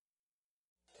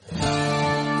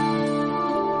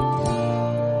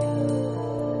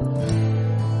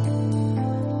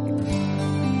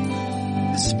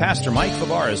Pastor Mike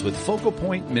Fabar is with Focal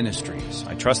Point Ministries.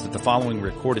 I trust that the following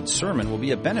recorded sermon will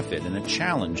be a benefit and a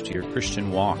challenge to your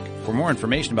Christian walk. For more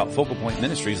information about Focal Point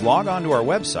Ministries, log on to our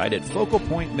website at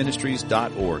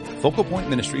focalpointministries.org,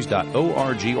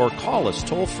 focalpointministries.org, or call us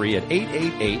toll-free at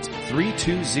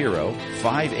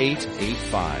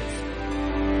 888-320-5885.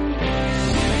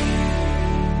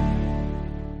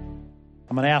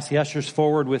 I'm going to ask the ushers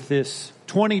forward with this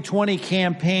 2020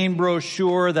 campaign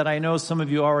brochure that I know some of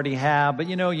you already have, but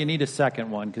you need a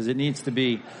second one because it needs to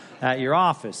be at your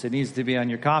office. It needs to be on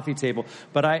your coffee table.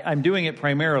 But I'm doing it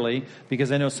primarily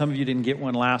because I know some of you didn't get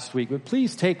one last week. But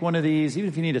please take one of these, even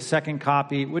if you need a second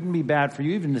copy. It wouldn't be bad for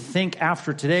you even to think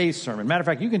after today's sermon. Matter of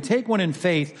fact, you can take one in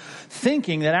faith,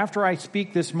 thinking that after I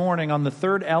speak this morning on the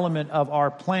third element of our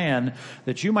plan,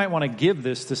 that you might want to give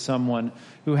this to someone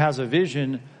who has a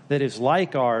vision that is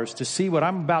like ours, to see what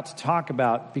I'm about to talk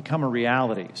about become a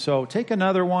reality. So take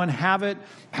another one, have it,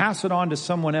 pass it on to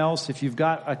someone else. If you've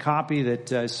got a copy that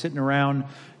is sitting around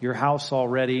your house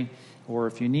already, or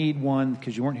if you need one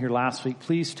because you weren't here last week,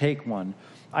 please take one.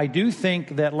 I do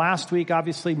think that last week,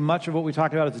 obviously, much of what we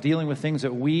talked about is dealing with things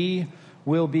that we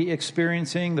will be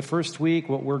experiencing the first week,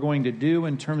 what we're going to do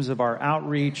in terms of our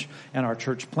outreach and our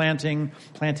church planting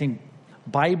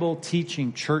Bible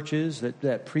teaching churches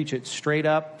that preach it straight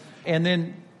up. And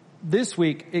then this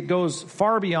week, it goes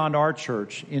far beyond our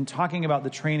church in talking about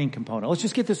the training component. Let's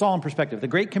just get this all in perspective. The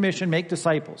Great Commission, make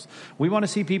disciples. We want to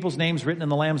see people's names written in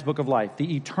the Lamb's Book of Life.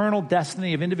 The eternal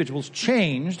destiny of individuals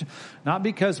changed, not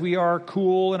because we are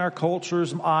cool in our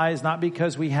culture's eyes, not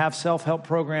because we have self-help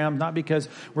programs, not because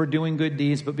we're doing good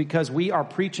deeds, but because we are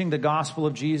preaching the gospel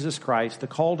of Jesus Christ, the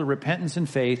call to repentance and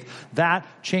faith. That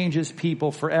changes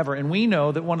people forever. And we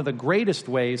know that one of the greatest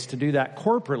ways to do that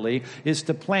corporately is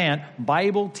to plant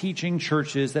Bible teaching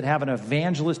churches that have an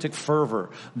evangelistic fervor.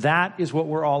 That is what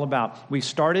we're all about. We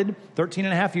started 13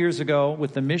 and a half years ago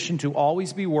with the mission to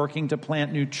always be working to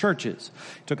plant new churches.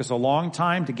 It took us a long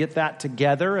time to get that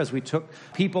together as we took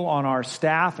people on our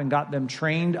staff and got them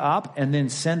trained up and then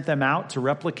sent them out to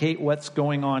replicate what's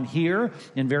going on here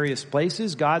in various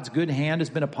places. God's good hand has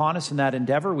been upon us in that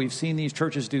endeavor. We've seen these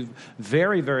churches do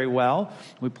very, very well.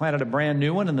 We planted a brand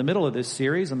new one in the middle of this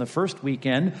series. On the first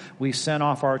weekend, we sent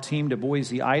off our team to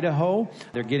Boise, Idaho.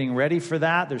 They're getting ready for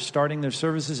that. They're starting their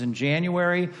services in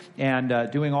January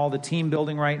and doing all the team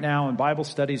building right now and Bible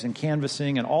studies and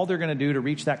canvassing and all they're going to do to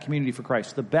reach that community for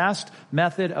Christ. The best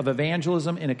method of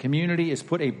evangelism in a community is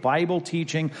put a Bible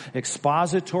teaching,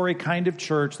 expository kind of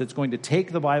church that's going to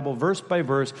take the Bible verse by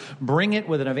verse, bring it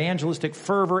with an evangelistic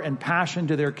fervor and passion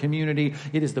to their community.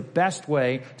 It is the best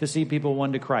way to see people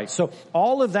won to Christ. So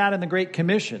all of that in the Great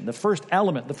Commission, the first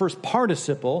element, the first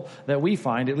participle that we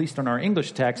find, at least in our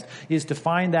English text, is to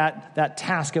find that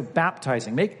task of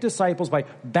baptizing. Make disciples by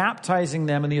baptizing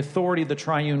them in the authority of the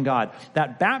triune God.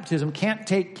 That baptism can't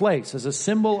take place as a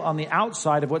symbol on the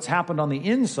outside of what's happened on the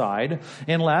inside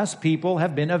unless people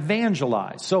have been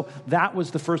evangelized. So that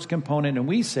was the first component, and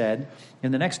we said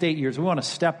in the next 8 years, we want to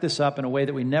step this up in a way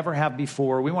that we never have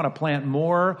before. We want to plant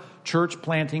more church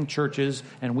planting churches,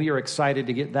 and we are excited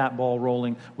to get that ball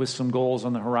rolling with some goals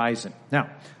on the horizon. Now,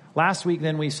 last week,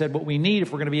 then, we said what we need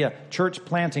if we're going to be a church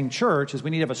planting church is we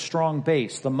need to have a strong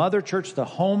base. The mother church, the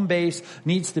home base,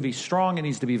 needs to be strong. It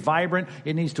needs to be vibrant.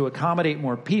 It needs to accommodate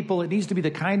more people. It needs to be the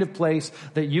kind of place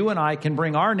that you and I can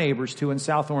bring our neighbors to in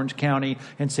South Orange County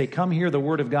and say, come hear the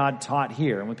Word of God taught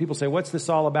here. And when people say, what's this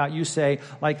all about? You say,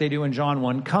 like they do in John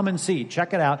 1, come and see.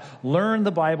 Check it out. Learn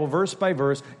the Bible verse by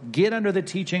verse. Get under the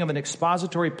teaching of an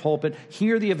expository pulpit.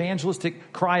 Hear the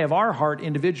evangelistic cry of our heart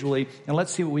individually. And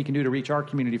let's see what we can do to reach our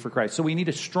community for Christ. So we need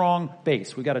a strong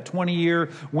base. We've got a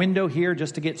 20-year window here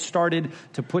just to get started,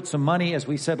 to put some money, as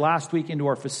we said last week, into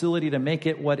our facility to make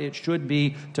it what it should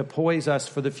be, to poise us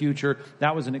for the future.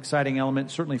 That was an exciting element,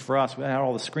 certainly for us. We had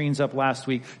all the screens up last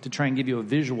week to try and give you a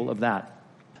visual of that.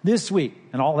 This week,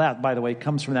 and all that, by the way,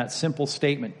 comes from that simple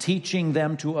statement, teaching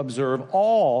them to observe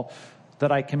all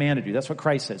that I commanded you. That's what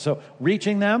Christ said. So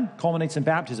reaching them culminates in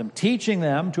baptism. Teaching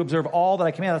them to observe all that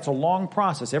I command. That's a long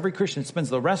process. Every Christian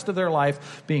spends the rest of their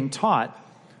life being taught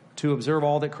to observe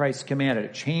all that Christ commanded.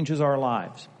 It changes our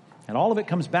lives. And all of it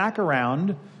comes back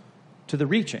around to the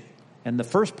reaching. And the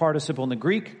first participle in the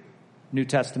Greek New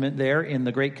Testament there in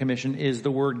the Great Commission is the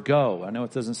word go. I know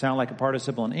it doesn't sound like a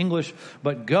participle in English,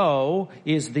 but go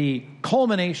is the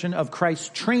culmination of Christ's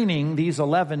training these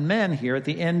 11 men here at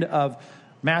the end of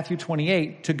Matthew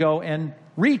 28 to go and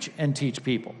reach and teach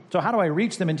people. So how do I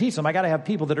reach them and teach them? I got to have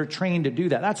people that are trained to do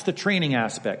that. That's the training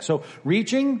aspect. So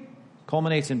reaching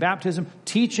culminates in baptism,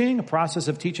 teaching, a process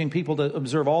of teaching people to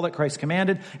observe all that Christ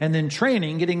commanded, and then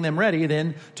training, getting them ready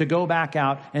then to go back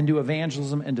out and do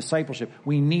evangelism and discipleship.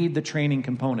 We need the training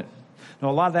component. Now,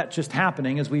 a lot of that's just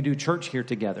happening as we do church here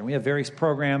together. We have various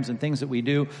programs and things that we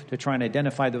do to try and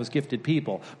identify those gifted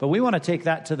people. But we want to take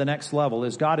that to the next level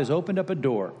as God has opened up a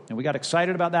door. And we got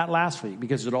excited about that last week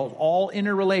because it's all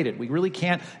interrelated. We really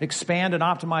can't expand and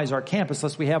optimize our campus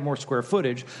unless we have more square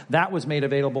footage. That was made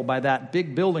available by that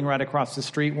big building right across the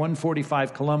street,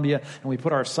 145 Columbia. And we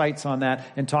put our sights on that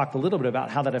and talked a little bit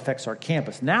about how that affects our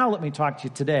campus. Now let me talk to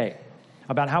you today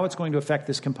about how it's going to affect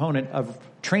this component of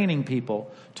training people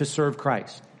to serve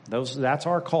Christ. That's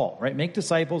our call, right? Make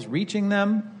disciples, reaching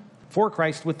them for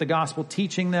Christ with the gospel,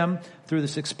 teaching them through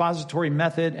this expository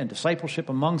method and discipleship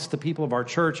amongst the people of our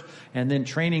church, and then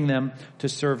training them to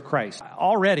serve Christ.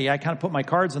 Already, I kind of put my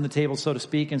cards on the table, so to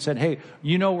speak, and said, hey,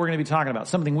 you know what we're going to be talking about?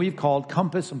 Something we've called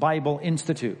Compass Bible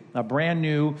Institute, a brand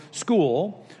new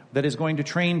school that is going to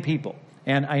train people.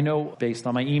 And I know, based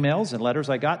on my emails and letters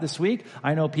I got this week,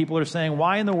 I know people are saying,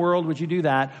 why in the world would you do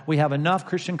that? We have enough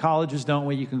Christian colleges, don't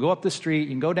we? You can go up the street, you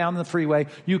can go down the freeway,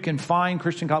 you can find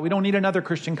Christian college. We don't need another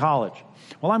Christian college.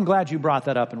 Well, I'm glad you brought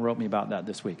that up and wrote me about that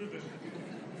this week.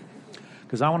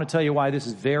 Because I want to tell you why this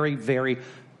is very, very,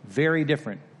 very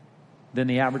different than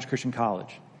the average Christian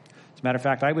college. As a matter of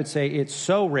fact, I would say it's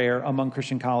so rare among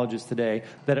Christian colleges today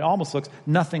that it almost looks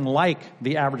nothing like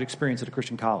the average experience at a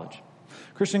Christian college.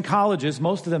 Christian colleges,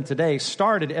 most of them today,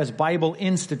 started as Bible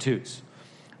institutes.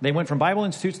 They went from Bible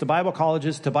institutes to Bible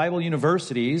colleges to Bible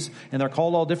universities, and they're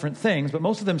called all different things, but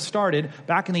most of them started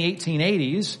back in the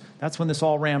 1880s, that's when this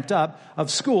all ramped up, of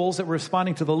schools that were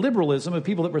responding to the liberalism of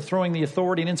people that were throwing the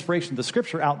authority and inspiration of the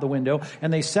Scripture out the window,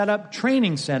 and they set up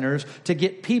training centers to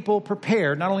get people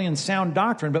prepared, not only in sound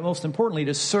doctrine, but most importantly,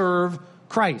 to serve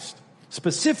Christ.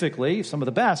 Specifically, some of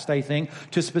the best, I think,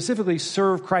 to specifically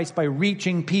serve Christ by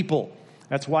reaching people.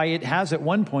 That's why it has at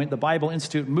one point, the Bible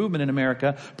Institute movement in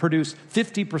America produced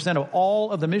 50% of all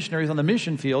of the missionaries on the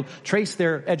mission field trace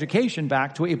their education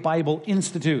back to a Bible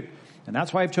Institute. And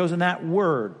that's why I've chosen that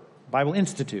word, Bible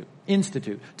Institute,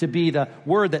 to be the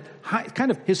word that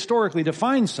kind of historically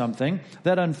defines something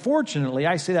that unfortunately,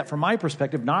 I say that from my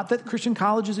perspective, not that Christian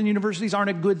colleges and universities aren't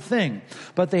a good thing,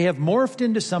 but they have morphed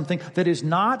into something that is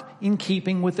not in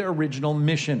keeping with their original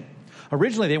mission.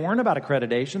 Originally, they weren't about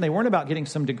accreditation. They weren't about getting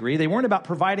some degree. They weren't about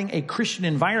providing a Christian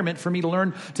environment for me to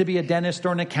learn to be a dentist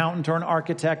or an accountant or an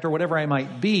architect or whatever I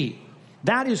might be.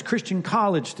 That is Christian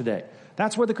college today.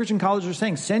 That's what the Christian colleges are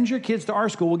saying. Send your kids to our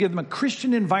school. We'll give them a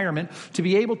Christian environment to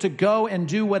be able to go and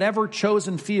do whatever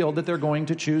chosen field that they're going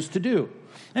to choose to do.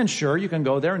 And sure, you can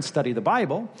go there and study the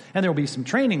Bible, and there will be some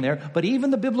training there, but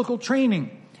even the biblical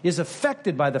training is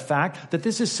affected by the fact that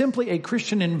this is simply a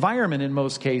Christian environment in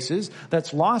most cases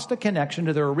that's lost a connection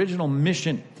to their original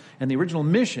mission. And the original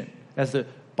mission, as the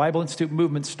Bible Institute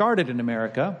movement started in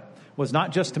America, was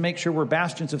not just to make sure we're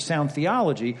bastions of sound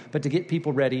theology, but to get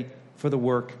people ready for the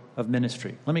work of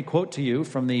ministry. Let me quote to you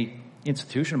from the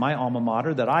institution, my alma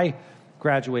mater, that I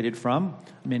graduated from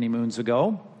many moons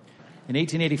ago. In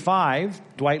 1885,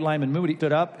 Dwight Lyman Moody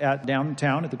stood up at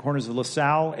downtown at the corners of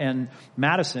LaSalle and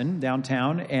Madison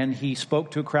downtown, and he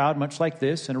spoke to a crowd much like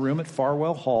this in a room at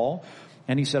Farwell Hall,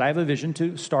 and he said, I have a vision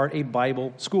to start a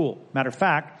Bible school. Matter of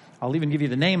fact, I'll even give you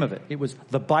the name of it. It was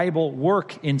the Bible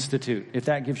Work Institute, if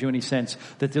that gives you any sense,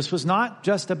 that this was not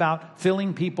just about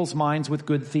filling people's minds with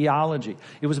good theology.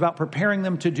 It was about preparing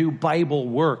them to do Bible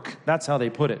work. That's how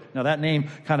they put it. Now, that name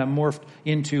kind of morphed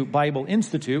into Bible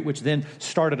Institute, which then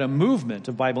started a movement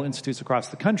of Bible institutes across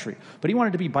the country. But he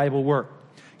wanted to be Bible work.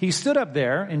 He stood up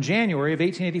there in January of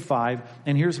 1885,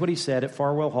 and here's what he said at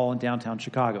Farwell Hall in downtown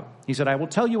Chicago. He said, I will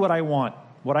tell you what I want,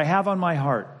 what I have on my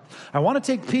heart. I want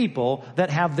to take people that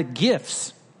have the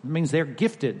gifts. It means they're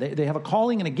gifted. They have a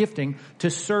calling and a gifting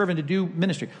to serve and to do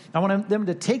ministry. I want them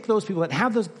to take those people that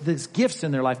have those gifts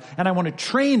in their life, and I want to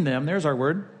train them, there's our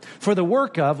word, for the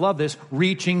work of, love this,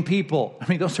 reaching people. I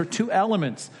mean, those are two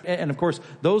elements. And of course,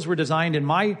 those were designed in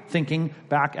my thinking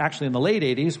back actually in the late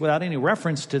 80s without any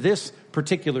reference to this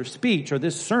particular speech or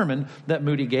this sermon that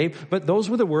Moody gave. But those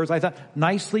were the words I thought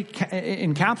nicely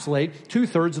encapsulate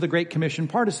 2/3 of the Great Commission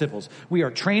participles. We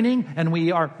are training and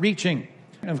we are reaching.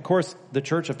 And of course, the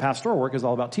Church of Pastoral Work is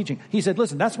all about teaching. He said,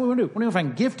 listen, that's what we want to do. We want to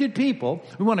find gifted people.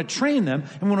 We want to train them,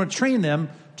 and we want to train them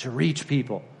to reach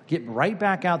people. Get right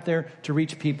back out there to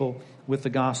reach people with the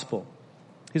gospel.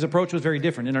 His approach was very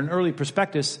different. In an early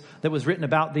prospectus that was written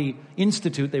about the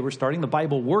institute they were starting, the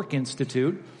Bible Work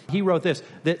Institute, he wrote this,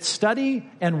 that study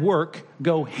and work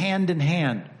go hand in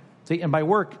hand. See, and by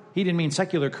work, he didn't mean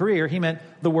secular career. He meant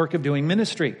the work of doing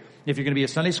ministry. If you're going to be a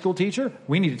Sunday school teacher,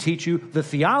 we need to teach you the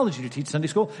theology to teach Sunday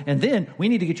school. And then we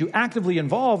need to get you actively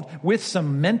involved with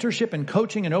some mentorship and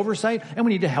coaching and oversight. And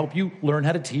we need to help you learn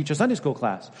how to teach a Sunday school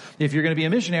class. If you're going to be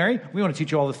a missionary, we want to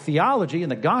teach you all the theology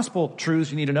and the gospel truths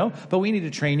you need to know. But we need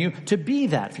to train you to be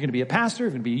that. If you're going to be a pastor,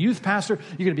 if you're going to be a youth pastor,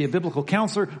 you're going to be a biblical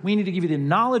counselor, we need to give you the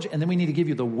knowledge, and then we need to give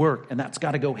you the work. And that's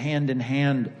got to go hand in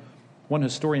hand. One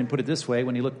historian put it this way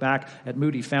when he looked back at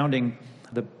Moody founding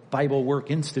the Bible Work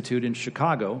Institute in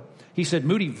Chicago. He said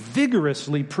Moody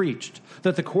vigorously preached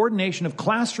that the coordination of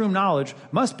classroom knowledge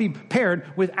must be paired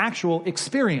with actual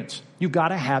experience. You've got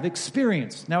to have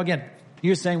experience. Now again,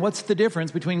 you're saying, what's the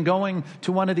difference between going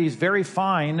to one of these very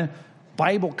fine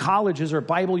Bible colleges or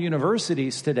Bible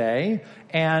universities today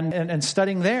and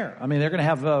studying there? I mean, they're going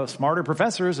to have smarter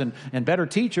professors and better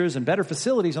teachers and better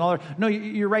facilities and all that. No,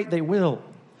 you're right, they will.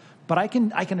 But I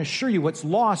can assure you what's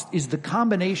lost is the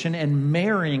combination and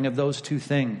marrying of those two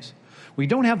things. We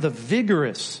don't have that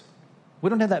vigorous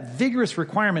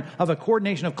requirement of a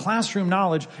coordination of classroom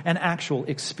knowledge and actual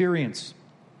experience.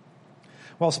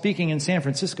 While speaking in San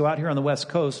Francisco out here on the West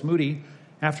Coast, Moody,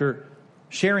 after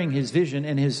sharing his vision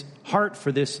and his heart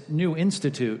for this new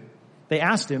institute, they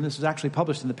asked him, this was actually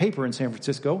published in the paper in San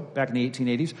Francisco back in the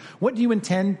 1880s, what do you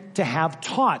intend to have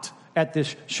taught at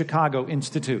this Chicago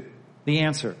Institute? The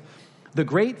answer, the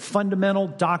great fundamental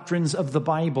doctrines of the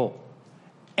Bible.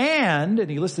 And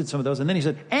he listed some of those, and then he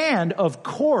said, and of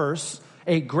course,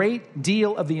 a great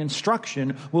deal of the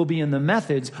instruction will be in the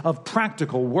methods of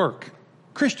practical work,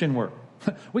 Christian work.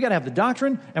 We got to have the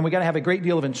doctrine, and we got to have a great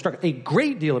deal of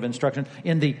instruction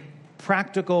in the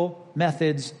practical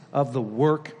methods of the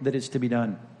work that is to be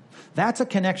done. That's a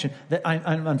connection that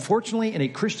I'm unfortunately in a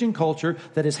Christian culture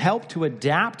that has helped to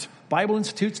adapt Bible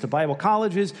institutes to Bible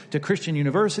colleges to Christian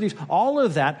universities. All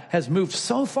of that has moved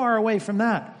so far away from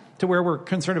that to where we're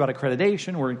concerned about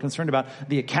accreditation, we're concerned about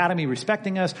the academy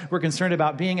respecting us, we're concerned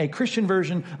about being a Christian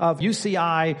version of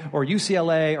UCI or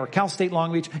UCLA or Cal State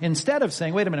Long Beach, instead of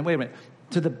saying, wait a minute,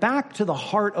 back to the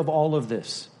heart of all of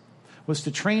this was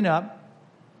to train up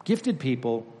gifted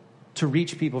people to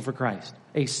reach people for Christ.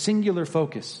 A singular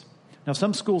focus. Now,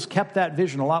 some schools kept that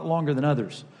vision a lot longer than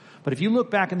others. But if you look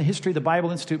back in the history of the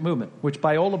Bible Institute movement, which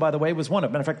Biola, by the way, was one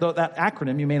of. Matter of fact, that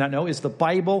acronym you may not know is the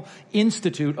Bible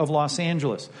Institute of Los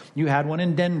Angeles. You had one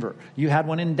in Denver. You had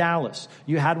one in Dallas.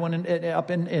 You had one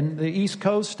up in the East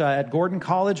Coast at Gordon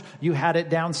College. You had it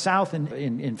down south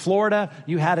in Florida.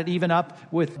 You had it even up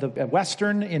with the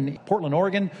Western in Portland,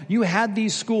 Oregon. You had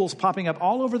these schools popping up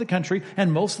all over the country,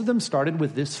 and most of them started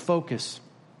with this focus.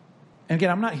 And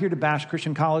again, I'm not here to bash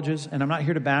Christian colleges, and I'm not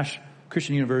here to bash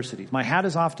Christian universities. My hat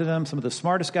is off to them. Some of the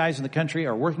smartest guys in the country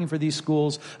are working for these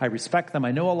schools. I respect them.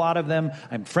 I know a lot of them.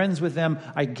 I'm friends with them.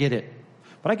 I get it.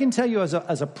 But I can tell you as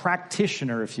a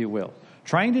practitioner, if you will,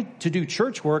 trying to do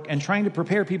church work and trying to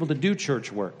prepare people to do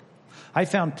church work, I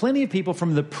found plenty of people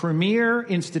from the premier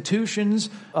institutions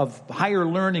of higher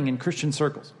learning in Christian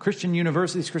circles, Christian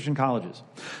universities, Christian colleges,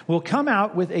 will come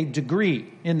out with a degree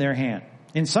in their hand.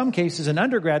 In some cases, an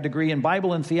undergrad degree in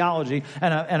Bible and theology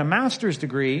and a master's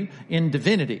degree in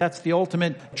divinity. That's the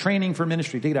ultimate training for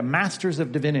ministry, to get a master's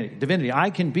of divinity. I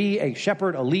can be a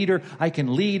shepherd, a leader. I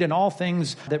can lead in all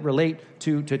things that relate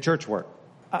to church work.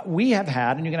 We have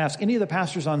had, and you can ask any of the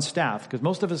pastors on staff, because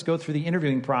most of us go through the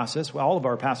interviewing process. All of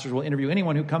our pastors will interview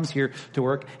anyone who comes here to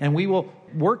work, and we will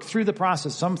work through the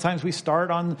process. Sometimes we start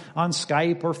on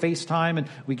Skype or FaceTime, and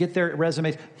we get their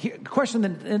resumes. A question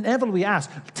that inevitably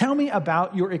asks, tell me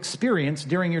about your experience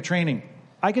during your training.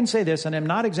 I can say this, and I'm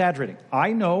not exaggerating.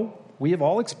 I know we have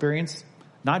all experienced,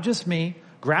 not just me,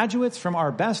 graduates from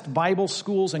our best Bible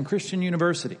schools and Christian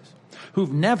universities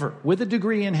who've never, with a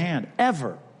degree in hand,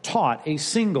 ever taught a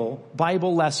single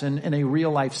Bible lesson in a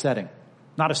real life setting.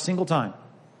 Not a single time.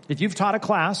 If you've taught a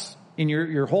class in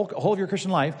your whole of your Christian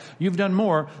life, you've done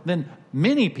more than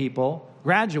many people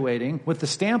graduating with the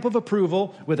stamp of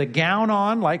approval, with a gown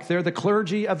on like they're the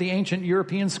clergy of the ancient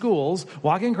European schools,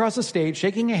 walking across the stage,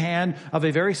 shaking a hand of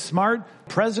a very smart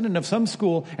president of some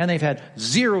school, and they've had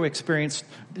zero experience.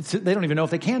 They don't even know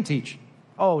if they can teach.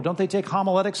 Oh, don't they take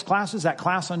homiletics classes, that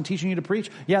class on teaching you to preach?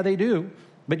 Yeah, they do.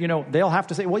 But, they'll have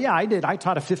to say, well, yeah, I did. I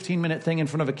taught a 15-minute thing in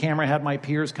front of a camera, had my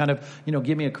peers kind of,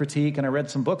 give me a critique, and I read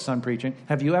some books on preaching.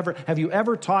 Have you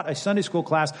ever taught a Sunday school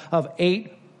class of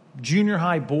 8 junior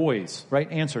high boys? Right?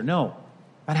 Answer, no.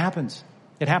 That happens.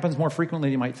 It happens more frequently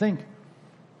than you might think.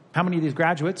 How many of these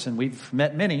graduates, and we've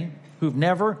met many, who've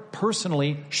never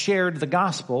personally shared the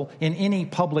gospel in any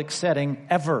public setting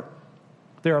ever?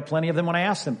 There are plenty of them when I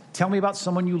ask them, tell me about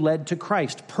someone you led to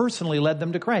Christ, personally led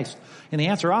them to Christ. And the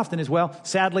answer often is, well,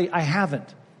 sadly, I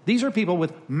haven't. These are people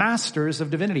with masters of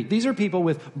divinity. These are people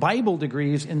with Bible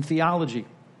degrees in theology.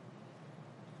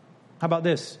 How about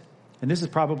this? And this is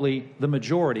probably the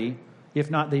majority, if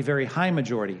not the very high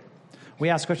majority. We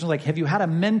ask questions like, have you had a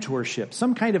mentorship,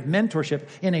 some kind of mentorship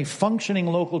in a functioning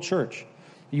local church?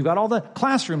 You got all the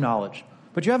classroom knowledge,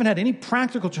 but you haven't had any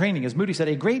practical training. As Moody said,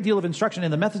 a great deal of instruction in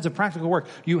the methods of practical work.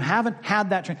 You haven't had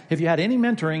that training. Have you had any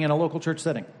mentoring in a local church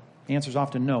setting? The answer is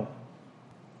often no.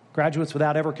 Graduates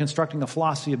without ever constructing a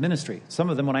philosophy of ministry. Some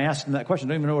of them, when I asked them that question,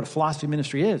 don't even know what a philosophy of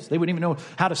ministry is. They wouldn't even know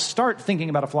how to start thinking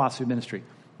about a philosophy of ministry.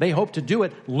 They hope to do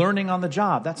it learning on the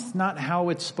job. That's not how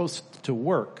it's supposed to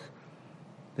work.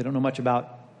 They don't know much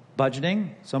about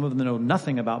budgeting. Some of them know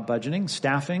nothing about budgeting,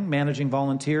 staffing, managing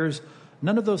volunteers.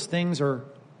 None of those things are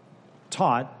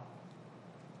taught.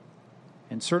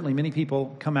 And certainly many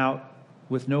people come out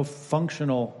with no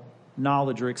functional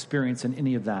knowledge or experience in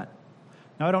any of that.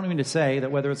 Now, I don't mean to say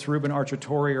that whether it's Reuben Archer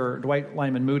Torrey or Dwight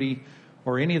Lyman Moody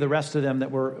or any of the rest of them that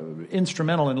were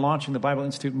instrumental in launching the Bible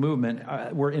Institute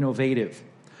movement were innovative.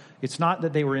 It's not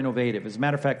that they were innovative. As a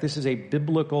matter of fact, this is a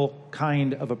biblical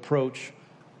kind of approach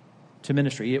to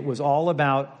ministry. It was all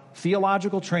about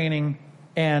theological training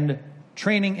and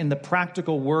training in the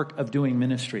practical work of doing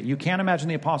ministry. You can't imagine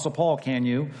the Apostle Paul, can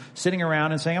you, sitting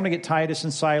around and saying, I'm going to get Titus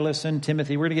and Silas and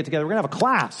Timothy. We're going to get together. We're going to have a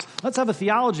class. Let's have a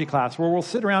theology class where we'll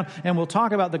sit around and we'll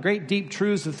talk about the great deep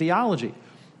truths of theology.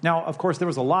 Now, of course, there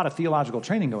was a lot of theological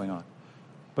training going on.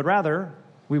 But rather,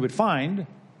 we would find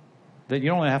that you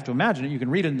don't have to imagine it. You can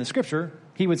read it in the Scripture.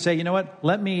 He would say, you know what?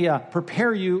 Let me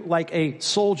prepare you like a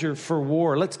soldier for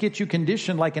war. Let's get you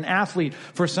conditioned like an athlete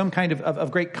for some kind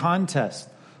of great contest.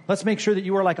 Let's make sure that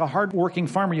you are like a hard-working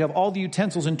farmer. You have all the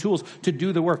utensils and tools to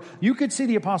do the work. You could see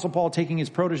the Apostle Paul taking his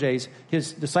protégés,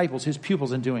 his disciples, his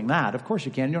pupils, and doing that. Of course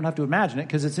you can. You don't have to imagine it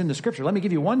because it's in the Scripture. Let me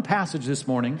give you one passage this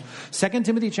morning, 2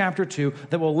 Timothy chapter 2,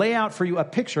 that will lay out for you a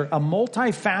picture, a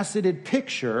multifaceted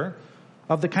picture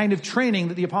of the kind of training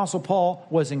that the Apostle Paul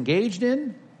was engaged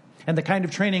in and the kind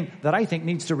of training that I think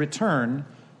needs to return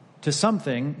to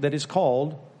something that is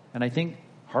called, and I think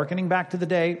hearkening back to the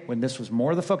day when this was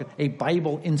more the focus, a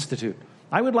Bible Institute.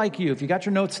 I would like you, if you got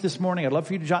your notes this morning, I'd love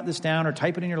for you to jot this down or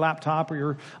type it in your laptop or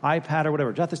your iPad or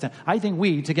whatever. Jot this down. I think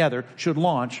we together should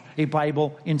launch a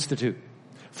Bible Institute.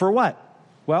 For what?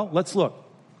 Well, let's look.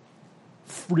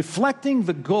 Reflecting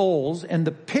the goals and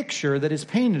the picture that is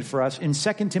painted for us in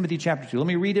 2 Timothy chapter 2. Let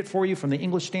me read it for you from the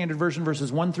English Standard Version,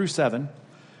 verses 1 through 7.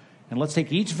 And let's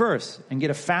take each verse and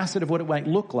get a facet of what it might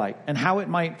look like and how it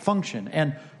might function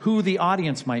and who the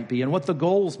audience might be and what the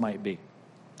goals might be.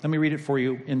 Let me read it for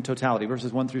you in totality,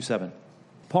 verses 1 through 7.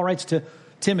 Paul writes to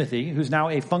Timothy, who's now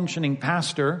a functioning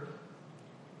pastor,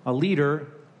 a leader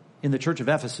in the church of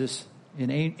Ephesus in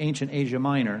ancient Asia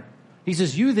Minor. He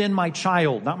says, you then, my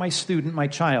child, not my student, my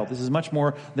child. This is much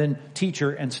more than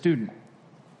teacher and student.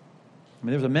 I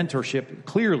mean, there's a mentorship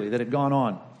clearly that had gone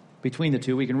on between the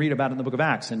two. We can read about it in the book of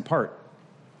Acts in part.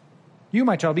 You,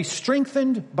 my child, be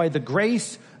strengthened by the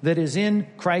grace that is in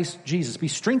Christ Jesus. Be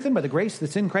strengthened by the grace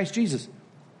that's in Christ Jesus.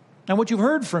 And what you've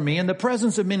heard from me in the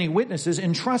presence of many witnesses,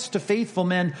 entrust to faithful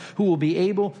men who will be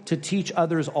able to teach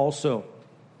others also.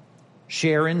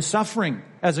 Share in suffering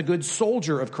as a good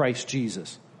soldier of Christ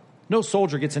Jesus. No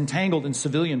soldier gets entangled in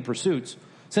civilian pursuits,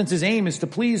 since his aim is to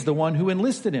please the one who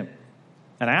enlisted him.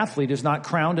 An athlete is not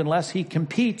crowned unless he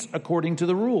competes according to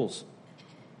the rules.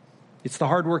 It's the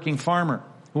hardworking farmer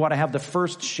who ought to have the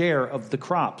first share of the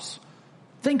crops.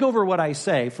 Think over what I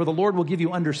say, for the Lord will give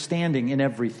you understanding in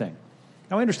everything.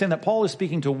 Now, I understand that Paul is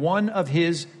speaking to one of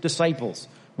his disciples,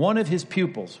 one of his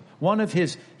pupils, one of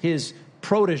his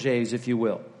protégés, if you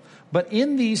will. But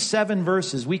in these 7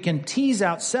 verses, we can tease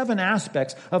out 7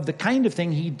 aspects of the kind of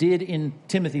thing he did in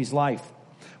Timothy's life,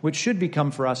 which should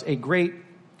become for us a great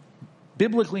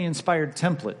biblically inspired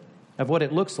template of what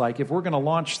it looks like if we're going to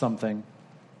launch something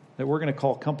that we're going to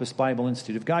call Compass Bible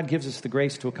Institute. If God gives us the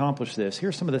grace to accomplish this,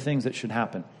 here's some of the things that should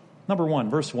happen. Number 1,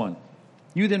 verse 1.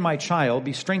 You then, my child,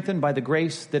 be strengthened by the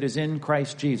grace that is in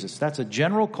Christ Jesus. That's a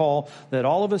general call that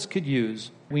all of us could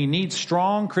use. We need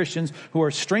strong Christians who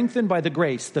are strengthened by the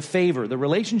grace, the favor, the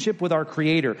relationship with our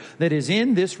Creator that is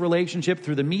in this relationship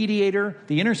through the mediator,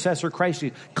 the intercessor, Christ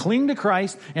Jesus. Cling to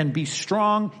Christ and be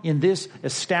strong in this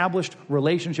established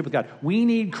relationship with God. We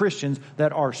need Christians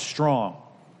that are strong.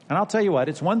 And I'll tell you what,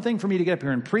 it's one thing for me to get up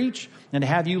here and preach and to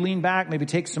have you lean back, maybe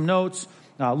take some notes.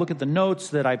 Look at the notes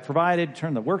that I provided,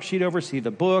 turn the worksheet over, see the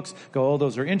books, go, oh,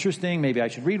 those are interesting. Maybe I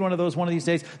should read one of those one of these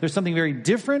days. There's something very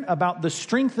different about the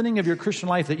strengthening of your Christian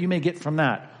life that you may get from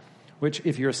that, which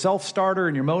if you're a self-starter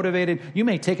and you're motivated, you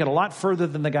may take it a lot further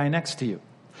than the guy next to you.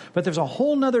 But there's a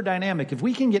whole nother dynamic. If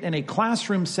we can get in a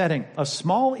classroom setting, a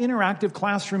small interactive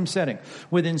classroom setting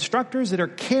with instructors that are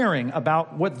caring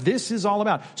about what this is all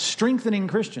about, strengthening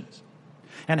Christians,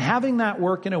 and having that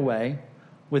work in a way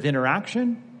with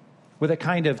interaction, with a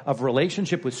kind of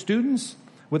relationship with students,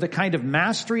 with a kind of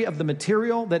mastery of the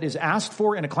material that is asked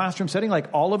for in a classroom setting, like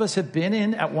all of us have been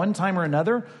in at one time or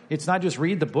another. It's not just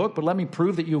read the book, but let me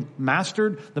prove that you've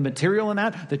mastered the material in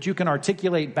that you can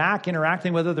articulate back,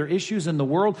 interacting with other issues in the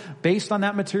world based on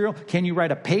that material. Can you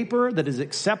write a paper that is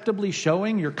acceptably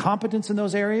showing your competence in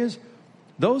those areas?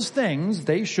 Those things,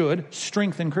 they should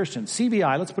strengthen Christians.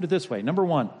 CBI, let's put it this way. Number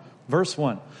 1. Verse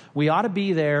 1, we ought to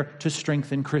be there to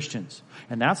strengthen Christians.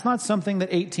 And that's not something that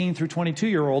 18 through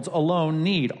 22-year-olds alone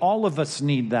need. All of us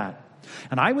need that.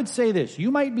 And I would say this,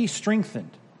 you might be strengthened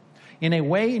in a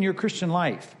way in your Christian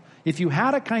life if you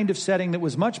had a kind of setting that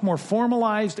was much more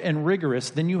formalized and rigorous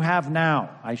than you have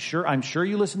now. I'm sure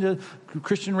you listen to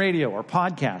Christian radio or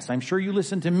podcasts. I'm sure you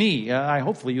listen to me.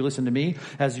 Hopefully you listen to me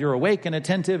as you're awake and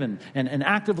attentive and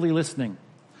actively listening.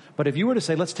 But if you were to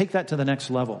say, let's take that to the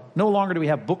next level. No longer do we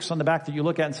have books on the back that you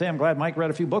look at and say, I'm glad Mike read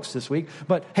a few books this week.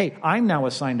 But hey, I'm now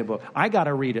assigned a book. I got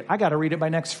to read it. I got to read it by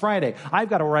next Friday. I've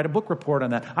got to write a book report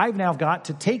on that. I've now got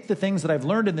to take the things that I've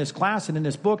learned in this class and in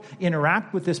this book,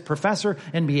 interact with this professor,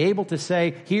 and be able to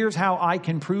say, here's how I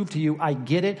can prove to you I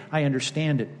get it, I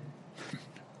understand it.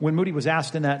 When Moody was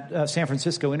asked in that San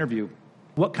Francisco interview,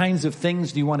 what kinds of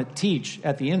things do you want to teach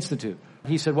at the Institute?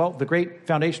 He said, well, the great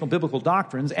foundational biblical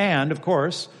doctrines, and of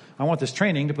course, I want this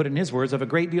training, to put it in his words, of a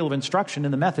great deal of instruction in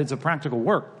the methods of practical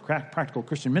work, practical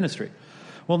Christian ministry.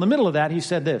 Well, in the middle of that, he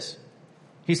said this.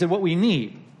 He said, what we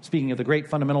need, speaking of the great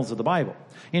fundamentals of the Bible,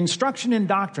 instruction in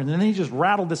doctrine. And then he just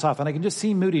rattled this off. And I can just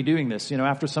see Moody doing this,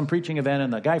 after some preaching event,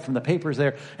 and the guy from the paper's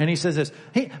there. And he says this,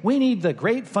 hey, we need the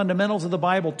great fundamentals of the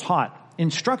Bible taught.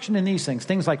 Instruction in these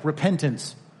things like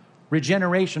repentance,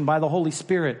 regeneration by the Holy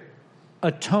Spirit,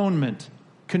 atonement,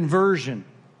 conversion,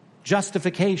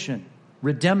 justification,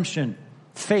 redemption,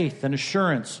 faith and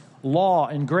assurance, law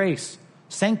and grace,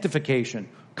 sanctification,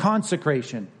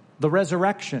 consecration, the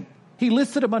resurrection. He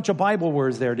listed a bunch of Bible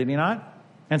words there, did he not?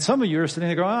 And some of you are sitting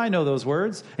there going, I know those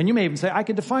words. And you may even say, I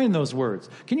can define those words.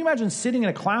 Can you imagine sitting in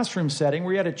a classroom setting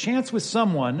where you had a chance with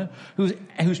someone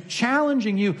who's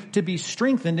challenging you to be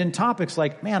strengthened in topics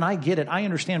like, man, I get it. I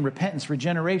understand repentance,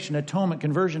 regeneration, atonement,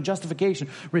 conversion, justification,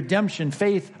 redemption,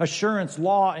 faith, assurance,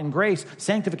 law and grace,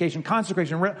 sanctification,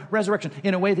 consecration, resurrection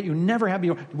in a way that you never have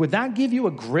before. Would that give you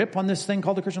a grip on this thing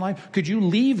called the Christian life? Could you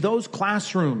leave those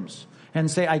classrooms and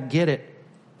say, I get it?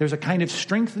 There's a kind of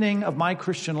strengthening of my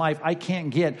Christian life I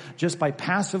can't get just by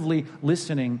passively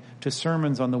listening to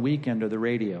sermons on the weekend or the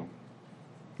radio.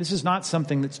 This is not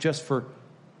something that's just for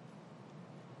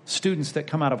students that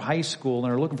come out of high school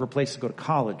and are looking for a place to go to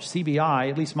college.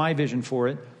 CBI, at least my vision for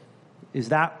it, is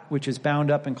that which is bound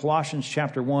up in Colossians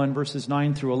chapter 1, verses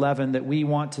 9 through 11, that we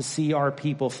want to see our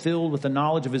people filled with the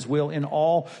knowledge of His will in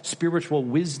all spiritual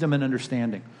wisdom and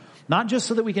understanding. Not just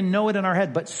so that we can know it in our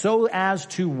head, but so as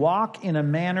to walk in a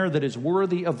manner that is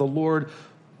worthy of the Lord,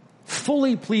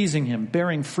 fully pleasing Him,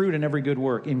 bearing fruit in every good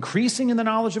work, increasing in the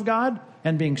knowledge of God,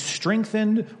 and being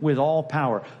strengthened with all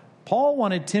power. Paul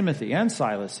wanted Timothy and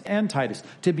Silas and Titus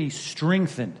to be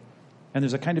strengthened. And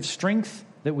there's a kind of strength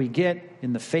that we get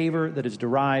in the favor that is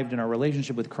derived in our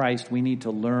relationship with Christ. We need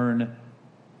to learn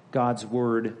God's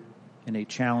Word in a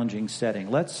challenging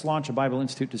setting. Let's launch a Bible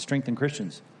Institute to strengthen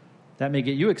Christians. That may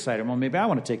get you excited. Well, maybe I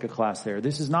want to take a class there.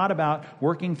 This is not about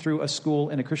working through a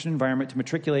school in a Christian environment to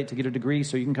matriculate, to get a degree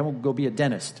so you can go be a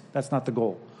dentist. That's not the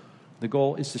goal. The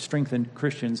goal is to strengthen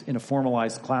Christians in a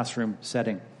formalized classroom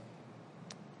setting.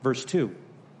 Verse 2.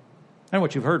 And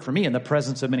what you've heard from me in the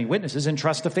presence of many witnesses,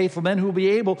 entrust to faithful men who will be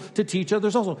able to teach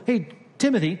others also. Hey,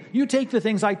 Timothy, you take the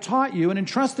things I taught you and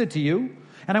entrusted to you,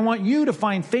 and I want you to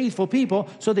find faithful people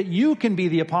so that you can be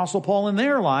the Apostle Paul in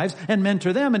their lives and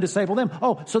mentor them and disciple them.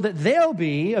 Oh, so that they'll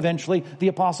be eventually the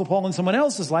Apostle Paul in someone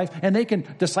else's life and they can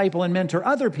disciple and mentor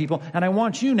other people. And I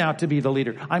want you now to be the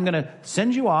leader. I'm going to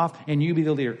send you off and you be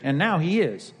the leader. And now he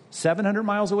is 700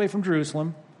 miles away from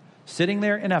Jerusalem, sitting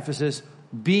there in Ephesus,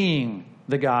 being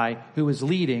the guy who is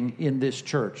leading in this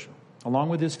church. Along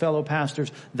with his fellow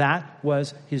pastors, that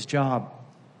was his job.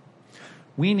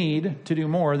 We need to do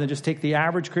more than just take the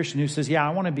average Christian who says, yeah,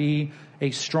 I want to be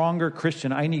a stronger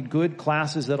Christian. I need good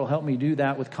classes that'll help me do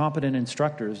that with competent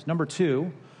instructors. Number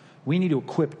 2, we need to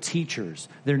equip teachers.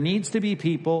 There needs to be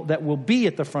people that will be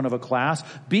at the front of a class,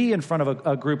 be in front of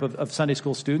a group of Sunday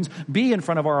school students, be in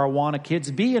front of our Awana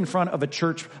kids, be in front of a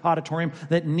church auditorium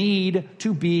that need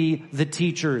to be the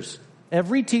teachers.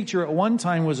 Every teacher at one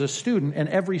time was a student, and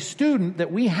every student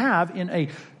that we have in a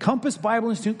Compass Bible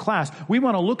Institute class, we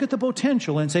want to look at the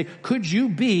potential and say, could you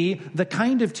be the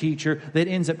kind of teacher that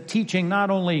ends up teaching not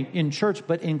only in church,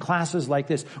 but in classes like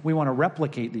this? We want to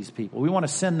replicate these people. We want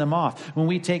to send them off. When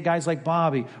we take guys like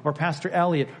Bobby or Pastor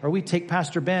Elliott, or we take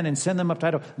Pastor Ben and send them up to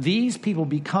Idaho, these people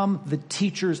become the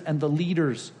teachers and the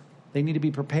leaders. They need to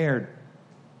be prepared.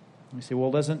 You say,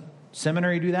 well, doesn't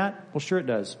seminary do that? Well, sure it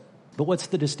does. But what's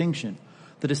the distinction?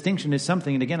 The distinction is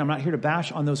something, and again, I'm not here to bash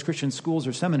on those Christian schools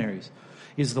or seminaries,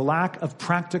 is the lack of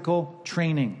practical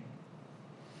training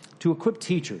to equip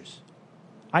teachers.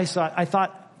 I thought,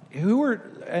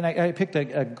 I picked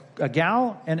a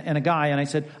gal and a guy, and I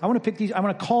said, I want to pick these, I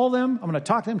want to call them, I'm going to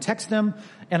talk to them, text them,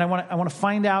 and I want to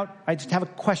find out, I just have a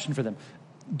question for them.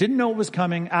 Didn't know it was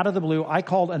coming out of the blue. I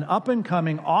called an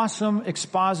up-and-coming, awesome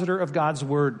expositor of God's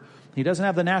Word. He doesn't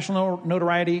have the national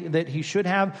notoriety that he should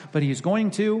have, but he's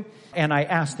going to. And I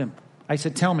asked him, I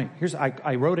said, tell me,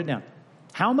 I wrote it down.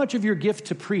 How much of your gift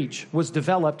to preach was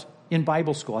developed in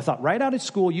Bible school? I thought right out of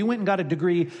school, you went and got a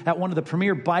degree at one of the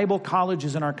premier Bible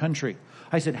colleges in our country.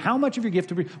 I said, how much of your gift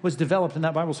to preach was developed in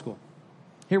that Bible school?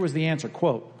 Here was the answer,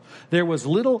 quote, there was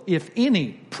little, if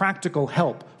any, practical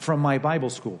help from my Bible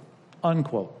school,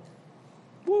 unquote.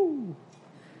 Woo!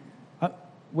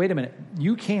 Wait a minute.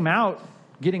 You came out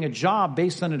getting a job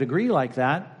based on a degree like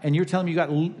that, and you're telling me you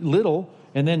got little,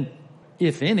 and then,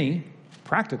 if any,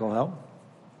 practical help.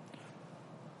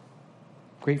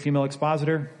 Great female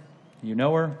expositor. You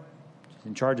know her. She's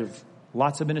in charge of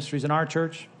lots of ministries in our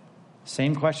church.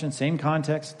 Same question, same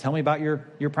context. Tell me about your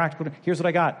practical. Here's what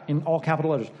I got in all capital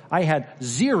letters. I had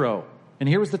 0, and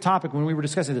here was the topic when we were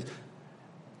discussing this,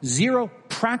 0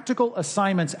 practical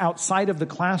assignments outside of the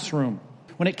classroom.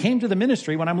 When it came to the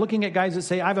ministry, when I'm looking at guys that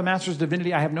say, I have a master's of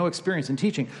divinity, I have no experience in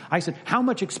teaching, I said, how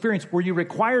much experience were you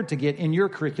required to get in your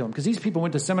curriculum? Because these people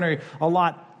went to seminary a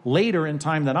lot later in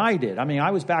time than I did. I mean, I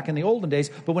was back in the olden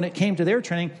days, but when it came to their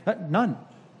training, none.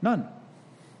 And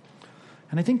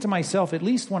I think to myself, at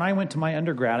least when I went to my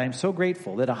undergrad, I'm so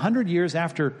grateful that 100 years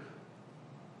after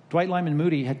Dwight Lyman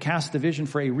Moody had cast the vision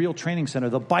for a real training center,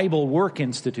 the Bible Work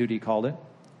Institute, he called it,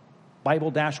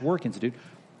 Bible-Work Institute,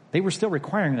 they were still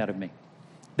requiring that of me.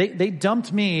 They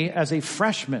dumped me as a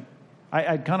freshman.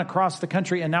 I'd gone across the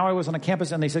country, and now I was on a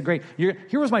campus, and they said, great,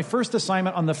 here was my first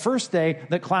assignment on the first day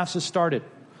that classes started.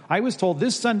 I was told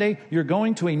this Sunday, you're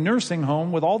going to a nursing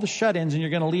home with all the shut-ins, and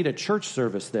you're going to lead a church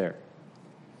service there.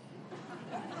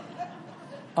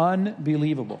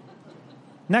 Unbelievable.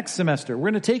 Next semester, we're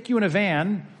going to take you in a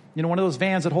van, one of those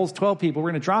vans that holds 12 people.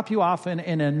 We're going to drop you off in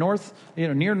a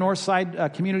near North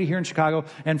Side community here in Chicago.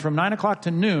 And from 9 o'clock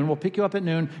to noon, we'll pick you up at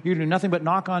noon. You're going to do nothing but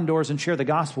knock on doors and share the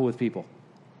gospel with people.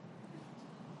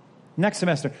 Next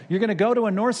semester, you're going to go to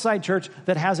a North Side church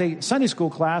that has a Sunday school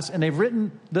class, and they've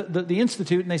written the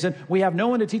institute, and they said, we have no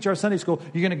one to teach our Sunday school.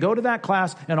 You're going to go to that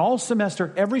class, and all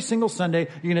semester, every single Sunday,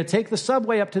 you're going to take the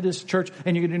subway up to this church,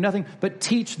 and you're going to do nothing but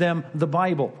teach them the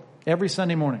Bible every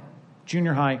Sunday morning.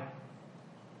 Junior high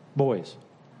boys.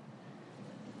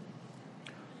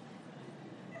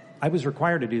 I was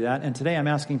required to do that, and today I'm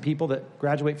asking people that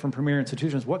graduate from premier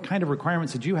institutions, what kind of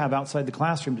requirements did you have outside the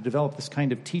classroom to develop this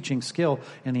kind of teaching skill?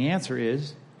 And the answer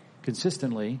is,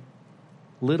 consistently,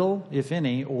 little, if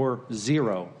any, or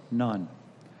 0, none.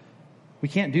 We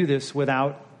can't do this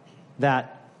without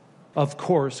that, of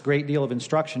course, great deal of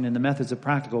instruction in the methods of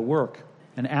practical work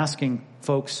and asking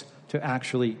folks to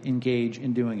actually engage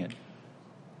in doing it.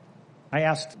 I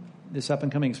asked this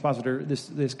up-and-coming expositor,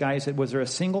 this guy said, was there a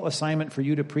single assignment for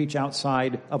you to preach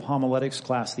outside of homiletics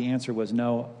class? The answer was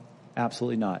no,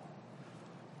 absolutely not.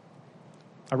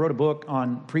 I wrote a book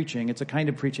on preaching. It's a kind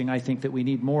of preaching I think that we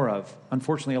need more of.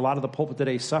 Unfortunately, a lot of the pulpit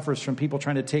today suffers from people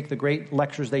trying to take the great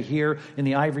lectures they hear in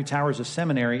the ivory towers of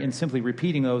seminary and simply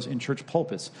repeating those in church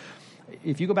pulpits.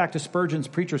 If you go back to Spurgeon's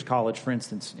Preachers College, for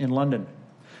instance, in London,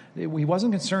 he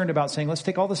wasn't concerned about saying, let's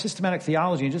take all the systematic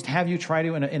theology and just have you try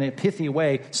to, in a pithy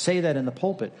way, say that in the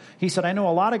pulpit. He said, I know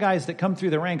a lot of guys that come through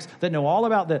the ranks that know all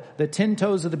about the 10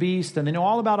 toes of the beast, and they know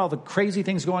all about all the crazy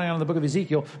things going on in the book of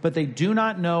Ezekiel, but they do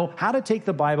not know how to take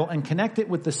the Bible and connect it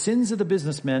with the sins of the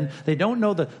businessmen. They don't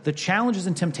know the challenges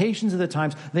and temptations of the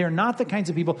times. They are not the kinds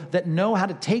of people that know how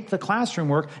to take the classroom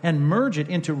work and merge it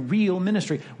into real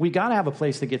ministry. We got to have a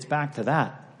place that gets back to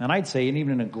that. And I'd say, and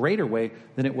even in a greater way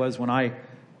than it was when I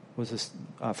was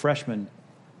a freshman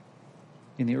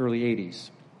in the early 80s.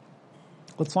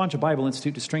 Let's launch a Bible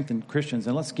Institute to strengthen Christians,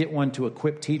 and let's get one to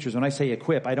equip teachers. When I say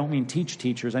equip, I don't mean teach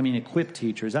teachers, I mean equip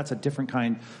teachers. That's a different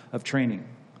kind of training.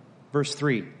 Verse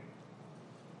 3.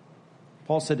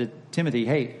 Paul said to Timothy,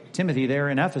 hey, Timothy, there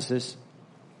in Ephesus,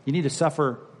 you need to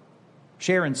suffer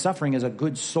share in suffering as a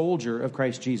good soldier of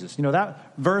Christ Jesus. You know,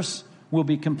 that verse will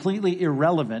be completely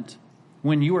irrelevant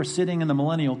when you are sitting in the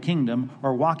millennial kingdom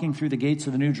or walking through the gates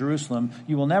of the New Jerusalem.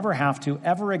 You will never have to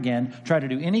ever again try to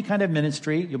do any kind of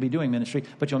ministry. You'll be doing ministry,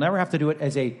 but you'll never have to do it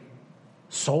as a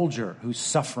soldier who's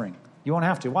suffering. You won't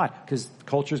have to. Why? Because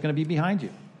culture is going to be behind you.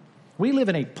 We live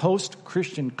in a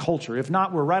post-Christian culture. If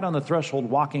not, we're right on the threshold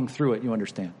walking through it, you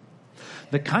understand.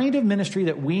 The kind of ministry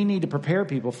that we need to prepare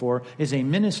people for is a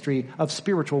ministry of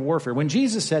spiritual warfare. When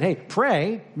Jesus said, hey,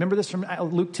 pray, remember this from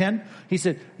Luke 10? He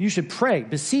said, you should pray,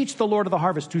 beseech the Lord of the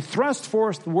harvest to thrust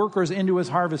forth the workers into his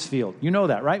harvest field. You know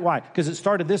that, right? Why? Because it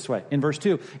started this way. In verse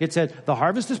 2, it said, the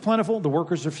harvest is plentiful, the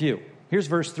workers are few. Here's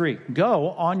verse 3. Go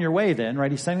on your way then,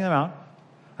 right? He's sending them out.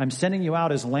 I'm sending you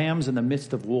out as lambs in the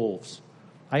midst of wolves.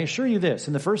 I assure you this,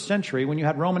 in the first century, when you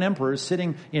had Roman emperors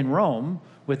sitting in Rome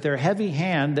with their heavy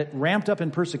hand that ramped up in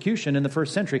persecution in the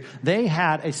first century, they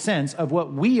had a sense of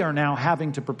what we are now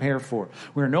having to prepare for.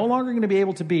 We're no longer going to be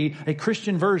able to be a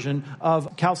Christian version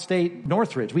of Cal State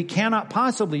Northridge. We cannot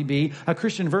possibly be a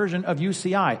Christian version of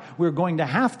UCI. We're going to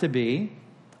have to be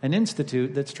an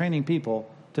institute that's training people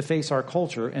to face our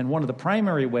culture. And one of the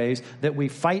primary ways that we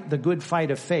fight the good fight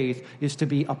of faith is to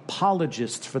be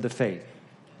apologists for the faith.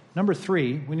 Number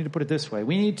 3, we need to put it this way.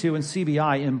 We need to, in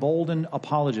CBI, embolden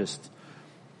apologists.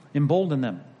 Embolden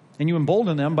them. And you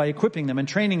embolden them by equipping them and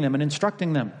training them and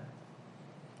instructing them.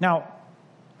 Now,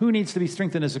 who needs to be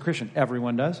strengthened as a Christian?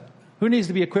 Everyone does. Who needs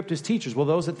to be equipped as teachers? Well,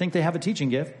 those that think they have a teaching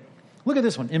gift. Look at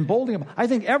this one, emboldening. I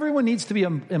think everyone needs to be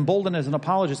emboldened as an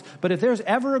apologist. But if there's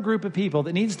ever a group of people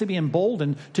that needs to be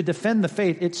emboldened to defend the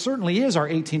faith, it certainly is our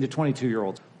 18 to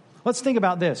 22-year-olds. Let's think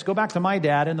about this. Go back to my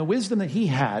dad and the wisdom that he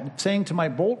had, saying to my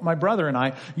brother and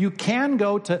I, you can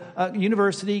go to a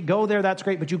university, go there, that's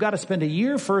great, but you got to spend a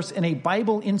year first in a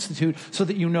Bible institute so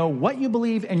that you know what you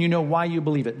believe and you know why you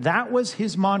believe it. That was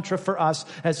his mantra for us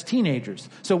as teenagers.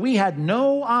 So we had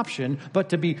no option but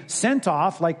to be sent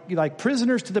off like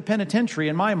prisoners to the penitentiary,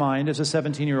 in my mind, as a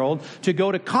 17-year-old, to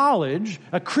go to college,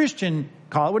 a Christian college.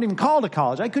 I wouldn't even call it a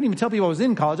college. I couldn't even tell people I was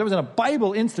in college. I was in a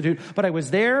Bible institute, but I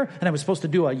was there and I was supposed to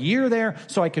do a year there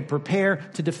so I could prepare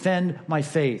to defend my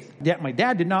faith. Yet my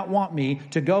dad did not want me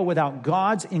to go without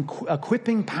God's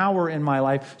equipping power in my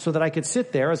life so that I could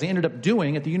sit there, as I ended up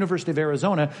doing at the University of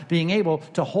Arizona, being able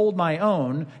to hold my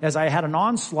own as I had an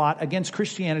onslaught against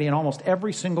Christianity in almost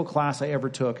every single class I ever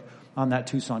took on that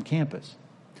Tucson campus.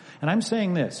 And I'm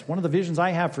saying this, one of the visions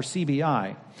I have for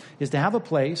CBI is to have a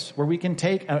place where we can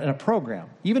take a program,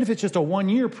 even if it's just a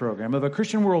one-year program of a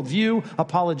Christian worldview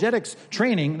apologetics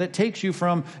training that takes you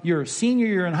from your senior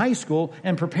year in high school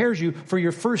and prepares you for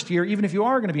your first year, even if you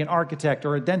are going to be an architect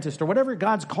or a dentist or whatever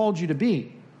God's called you to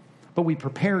be. But we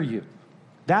prepare you.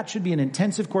 That should be an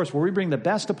intensive course where we bring the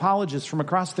best apologists from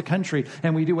across the country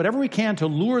and we do whatever we can to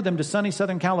lure them to sunny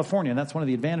Southern California. And that's one of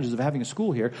the advantages of having a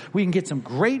school here. We can get some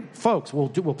great folks. We'll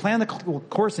plan the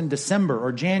course in December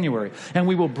or January, and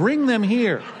we will bring them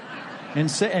here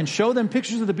and show them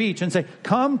pictures of the beach and say,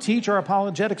 come teach our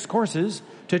apologetics courses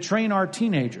to train our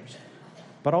teenagers.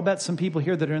 But I'll bet some people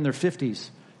here that are in their 50s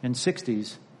and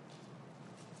 60s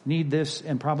need this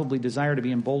and probably desire to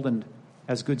be emboldened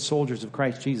as good soldiers of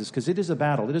Christ Jesus, because it is a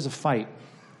battle, it is a fight,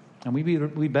 and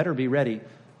we better be ready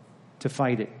to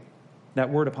fight it.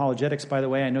 That word apologetics, by the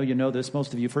way, I know you know this,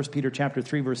 most of you, 1 Peter chapter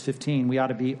 3, verse 15, we ought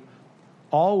to be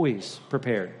always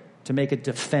prepared to make a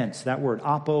defense. That word,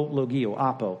 apologio,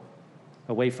 apo,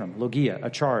 away from, logia, a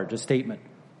charge, a statement.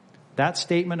 That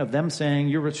statement of them saying,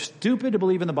 you're stupid to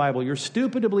believe in the Bible, you're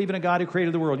stupid to believe in a God who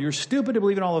created the world, you're stupid to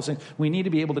believe in all those things. We need to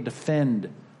be able to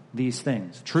defend these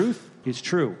things. Truth is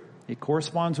true. It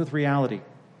corresponds with reality.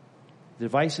 The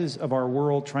devices of our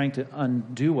world trying to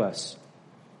undo us.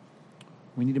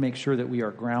 We need to make sure that we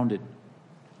are grounded,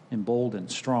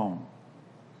 emboldened, strong.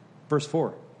 Verse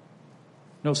 4.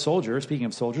 No soldier, speaking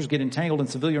of soldiers, get entangled in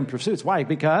civilian pursuits. Why?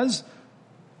 Because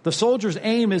the soldier's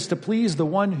aim is to please the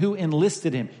one who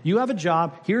enlisted him. You have a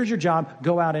job. Here's your job.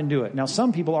 Go out and do it. Now,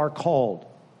 some people are called.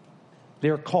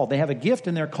 They're called. They have a gift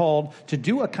and they're called to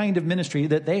do a kind of ministry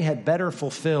that they had better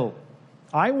fulfill.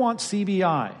 I want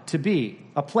CBI to be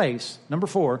a place, number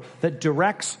 4, that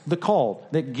directs the called,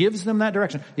 that gives them that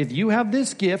direction. If you have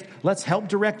this gift, let's help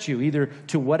direct you either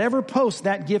to whatever post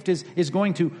that gift is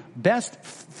going to best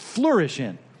flourish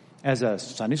in. As a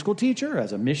Sunday school teacher,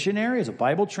 as a missionary, as a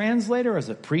Bible translator, as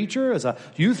a preacher, as a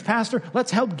youth pastor,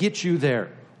 let's help get you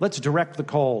there. Let's direct the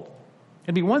called.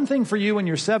 It'd be one thing for you in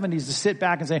your 70s to sit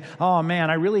back and say, oh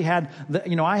man, I really had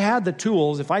I had the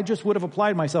tools. If I just would have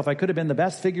applied myself, I could have been the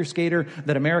best figure skater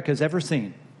that America has ever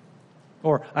seen.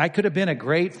 Or I could have been a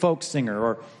great folk singer,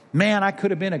 or Man, I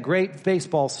could have been a great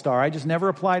baseball star. I just never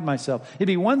applied myself. It'd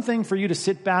be one thing for you to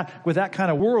sit back with that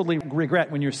kind of worldly regret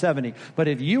when you're 70. But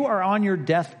if you are on your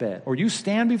deathbed or you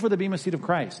stand before the bema seat of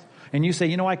Christ and you say,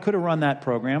 you know, I could have run that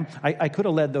program. I could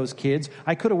have led those kids.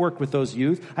 I could have worked with those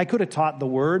youth. I could have taught the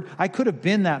word. I could have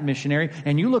been that missionary.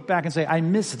 And you look back and say, I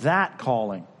miss that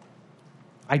calling.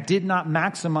 I did not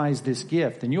maximize this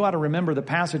gift. And you ought to remember the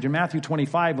passage in Matthew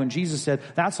 25 when Jesus said,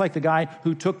 that's like the guy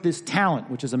who took this talent,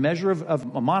 which is a measure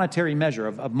of a monetary measure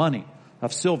of money,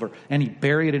 of silver, and he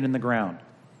buried it in the ground.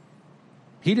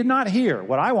 He did not hear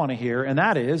what I want to hear, and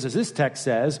that is, as this text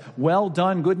says, well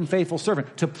done, good and faithful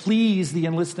servant, to please the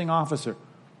enlisting officer.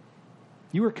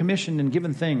 You were commissioned and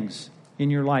given things in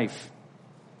your life.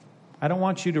 I don't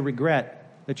want you to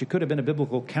regret that you could have been a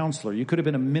biblical counselor. You could have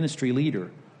been a ministry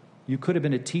leader. You could have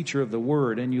been a teacher of the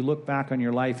word, and you look back on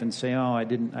your life and say, oh, I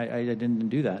didn't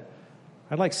do that.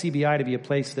 I'd like CBI to be a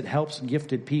place that helps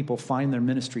gifted people find their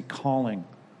ministry calling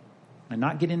and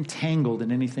not get entangled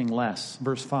in anything less.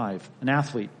 Verse 5, an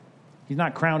athlete, he's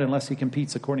not crowned unless he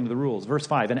competes according to the rules. Verse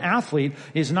 5, an athlete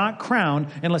is not crowned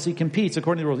unless he competes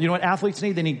according to the rules. You know what athletes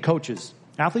need? They need coaches.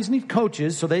 Athletes need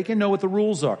coaches so they can know what the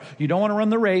rules are. You don't want to run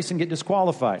the race and get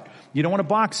disqualified. You don't want to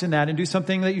box in that and do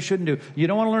something that you shouldn't do. You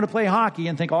don't want to learn to play hockey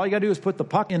and think all you got to do is put the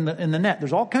puck in the net.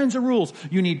 There's all kinds of rules.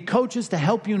 You need coaches to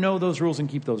help you know those rules and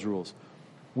keep those rules.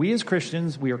 We as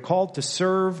Christians, we are called to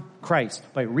serve Christ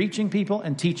by reaching people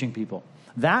and teaching people.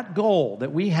 That goal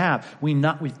that we have,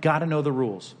 we've got to know the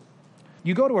rules.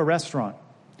 You go to a restaurant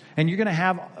and you're going to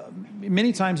have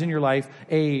many times in your life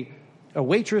a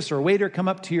waitress or a waiter come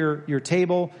up to your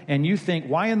table and you think,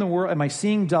 why in the world am I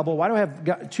seeing double? Why do I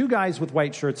have two guys with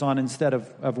white shirts on instead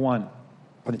of one?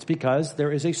 But it's because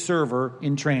there is a server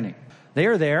in training. They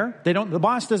are there. The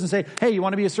boss doesn't say, hey, you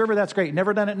want to be a server? That's great.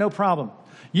 Never done it. No problem.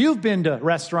 You've been to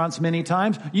restaurants many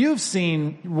times. You've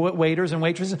seen waiters and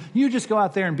waitresses. You just go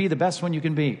out there and be the best one you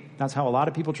can be. That's how a lot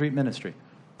of people treat ministry.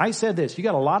 I said this, you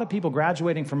got a lot of people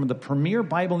graduating from the premier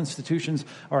Bible institutions,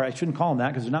 or I shouldn't call them that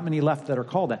because there's not many left that are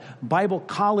called that, Bible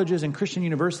colleges and Christian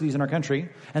universities in our country,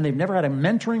 and they've never had a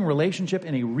mentoring relationship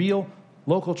in a real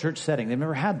local church setting. They've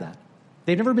never had that.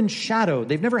 They've never been shadowed.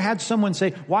 They've never had someone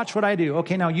say, watch what I do.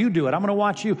 Okay, now you do it. I'm going to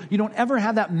watch you. You don't ever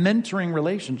have that mentoring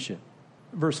relationship.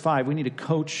 Verse 5, we need to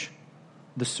coach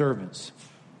the servants.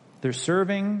 They're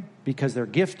serving because they're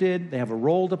gifted. They have a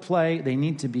role to play. They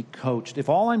need to be coached. If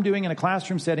all I'm doing in a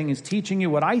classroom setting is teaching you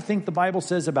what I think the Bible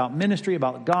says about ministry,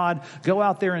 about God, go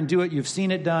out there and do it. You've seen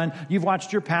it done. You've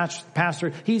watched your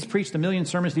pastor. He's preached a million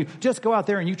sermons to you. Just go out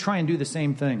there and you try and do the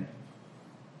same thing.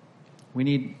 We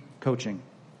need coaching.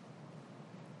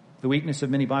 The weakness of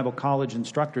many Bible college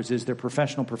instructors is they're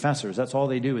professional professors. That's all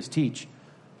they do is teach.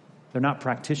 They're not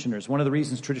practitioners. One of the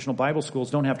reasons traditional Bible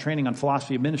schools don't have training on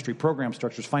philosophy of ministry, program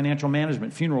structures, financial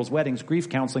management, funerals, weddings, grief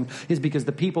counseling is because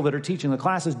the people that are teaching the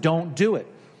classes don't do it.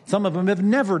 Some of them have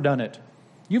never done it.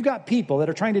 You've got people that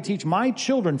are trying to teach my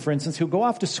children, for instance, who go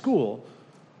off to school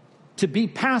to be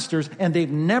pastors, and they've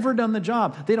never done the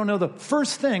job. They don't know the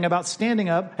first thing about standing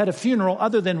up at a funeral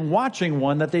other than watching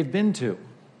one that they've been to.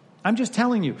 I'm just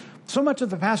telling you, so much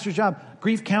of the pastor's job,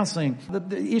 grief counseling,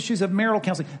 the issues of marital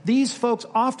counseling, these folks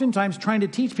oftentimes trying to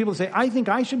teach people to say, I think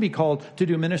I should be called to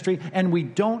do ministry, and we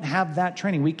don't have that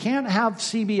training. We can't have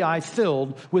CBI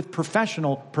filled with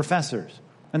professional professors.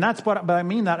 And that's what I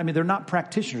mean they're not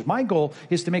practitioners. My goal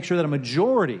is to make sure that a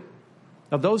majority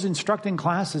of those instructing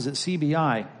classes at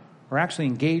CBI are actually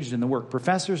engaged in the work.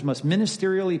 Professors must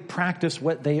ministerially practice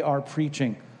what they are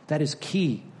preaching. That is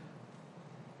key.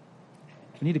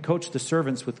 We need to coach the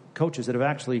servants with coaches that have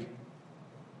actually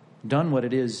done what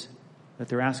it is that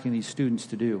they're asking these students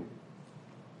to do.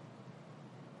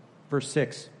 Verse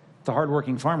 6, the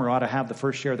hardworking farmer ought to have the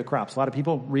first share of the crops. A lot of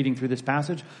people reading through this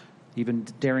passage, even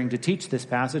daring to teach this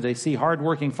passage, they see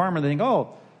hardworking farmer, they think,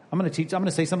 oh, I'm going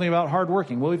to say something about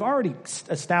hardworking. Well, we've already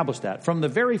established that. From the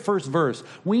very first verse,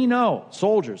 we know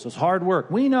soldiers is hard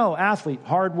work. We know athlete,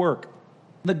 hard work.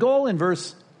 The goal in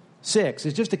verse 6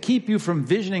 is just to keep you from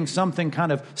visioning something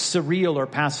kind of surreal or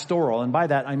pastoral. And by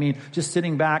that, I mean just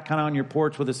sitting back kind of on your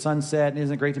porch with the sunset. And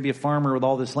isn't it great to be a farmer with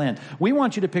all this land? We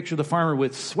want you to picture the farmer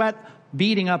with sweat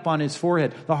beating up on his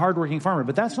forehead, the hardworking farmer.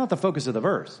 But that's not the focus of the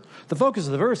verse. The focus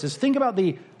of the verse is think about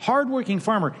the hardworking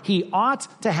farmer. He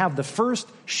ought to have the first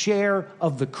share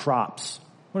of the crops.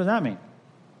 What does that mean?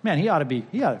 Man, he ought to be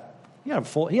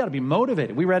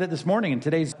motivated. We read it this morning in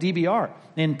today's DBR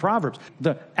in Proverbs.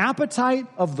 The appetite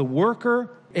of the worker,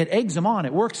 it eggs him on.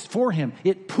 It works for him.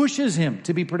 It pushes him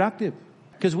to be productive.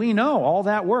 Because we know all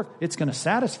that work, it's going to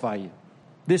satisfy you.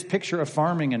 This picture of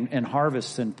farming and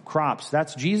harvests and crops,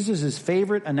 that's Jesus'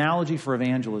 favorite analogy for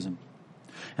evangelism.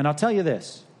 And I'll tell you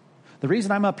this. The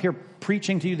reason I'm up here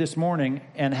preaching to you this morning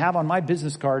and have on my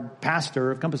business card,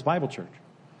 pastor of Compass Bible Church,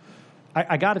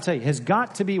 I got to tell you, has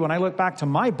got to be when I look back to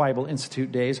my Bible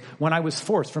Institute days when I was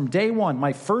forced from day one,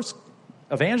 my first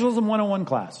Evangelism 101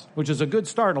 class, which is a good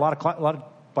start. A lot of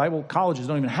Bible colleges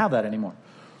don't even have that anymore.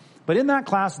 But in that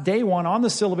class, day one, on the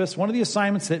syllabus, one of the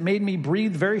assignments that made me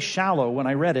breathe very shallow when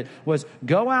I read it was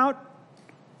go out,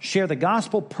 share the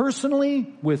gospel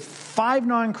personally with 5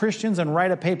 non-Christians and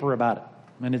write a paper about it.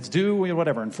 And it's due,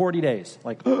 whatever, in 40 days.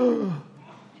 Like,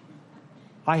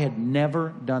 I had never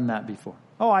done that before.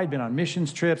 Oh, I'd been on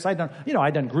missions trips. I'd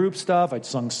done group stuff. I'd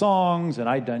sung songs and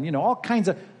I'd done, all kinds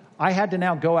of, I had to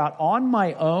now go out on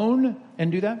my own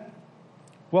and do that.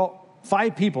 Well,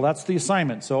 5 people, that's the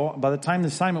assignment. So by the time the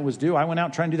assignment was due, I went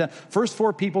out trying to do that. First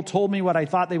 4 people told me what I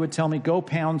thought they would tell me. Go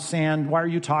pound sand. Why are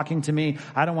you talking to me?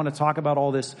 I don't want to talk about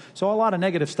all this. So a lot of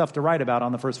negative stuff to write about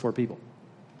on the first 4 people.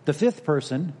 The 5th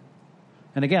person,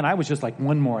 and again, I was just like,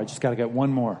 one more. I just got to get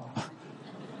one more.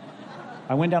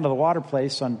 I went down to the water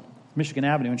place on Michigan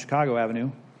Avenue and Chicago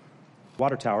Avenue,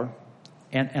 water tower,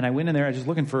 and I went in there. I was just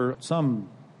looking for some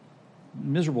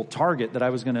miserable target that I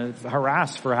was going to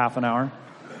harass for half an hour.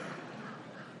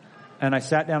 And I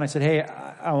sat down, I said, hey,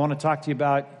 I want to talk to you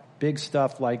about big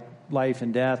stuff like life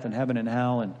and death and heaven and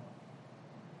hell. And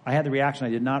I had the reaction I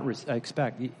did not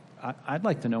expect. I'd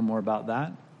like to know more about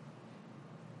that.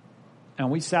 And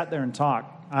we sat there and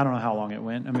talked. I don't know how long it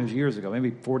went. I mean, it was years ago,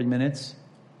 maybe 40 minutes.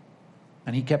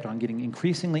 And he kept on getting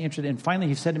increasingly interested. And finally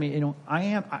he said to me,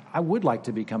 I would like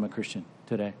to become a Christian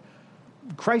today.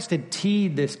 Christ had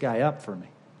teed this guy up for me.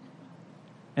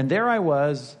 And there I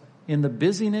was in the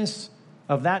busyness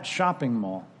of that shopping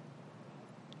mall.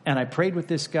 And I prayed with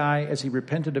this guy as he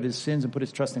repented of his sins and put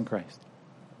his trust in Christ.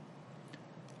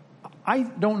 I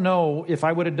don't know if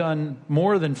I would have done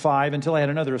more than 5 until I had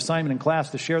another assignment in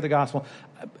class to share the gospel.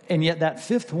 And yet that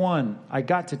 5th one, I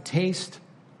got to taste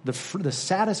the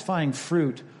satisfying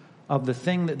fruit of the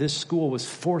thing that this school was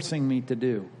forcing me to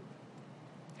do.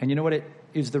 And you know what? It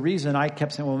is the reason I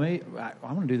kept saying, well, maybe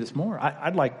I want to do this more.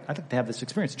 I'd like to have this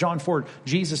experience. John Ford,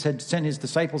 Jesus had sent his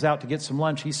disciples out to get some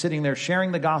lunch. He's sitting there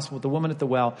sharing the gospel with the woman at the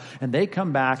well. And they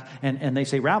come back and they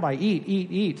say, Rabbi,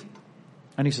 eat.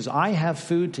 And he says, I have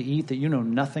food to eat that you know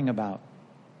nothing about.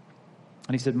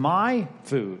 And he said, my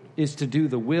food is to do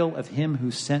the will of him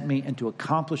who sent me and to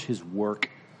accomplish his work.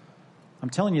 I'm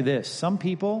telling you this, some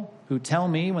people who tell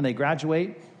me when they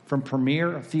graduate from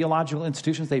premier theological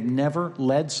institutions, they've never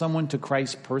led someone to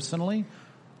Christ personally.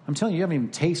 I'm telling you, you haven't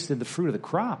even tasted the fruit of the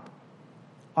crop.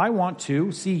 I want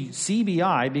to see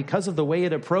CBI, because of the way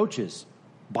it approaches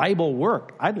Bible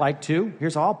work, I'd like to,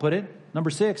 here's how I'll put it, number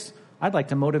 6, I'd like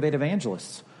to motivate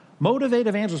evangelists. Motivate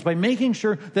evangelists by making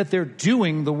sure that they're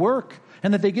doing the work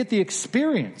and that they get the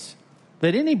experience.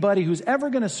 That anybody who's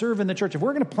ever going to serve in the church, if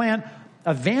we're going to plant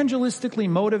evangelistically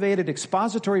motivated,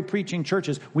 expository preaching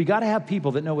churches, we got to have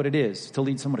people that know what it is to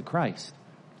lead someone to Christ.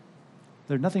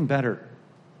 There's nothing better.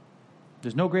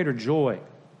 There's no greater joy.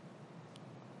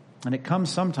 And it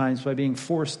comes sometimes by being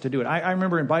forced to do it. I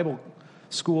remember in Bible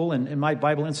school and in my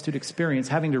Bible Institute experience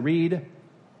having to read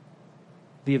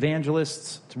the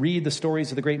evangelists, to read the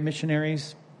stories of the great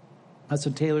missionaries,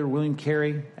 Hudson Taylor, William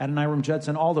Carey, Adoniram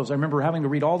Judson, all those. I remember having to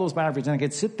read all those biographies, and I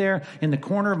could sit there in the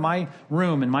corner of my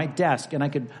room, in my desk, and I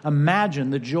could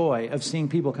imagine the joy of seeing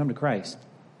people come to Christ.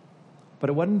 But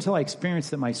it wasn't until I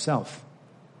experienced it myself,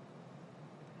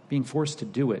 being forced to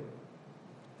do it,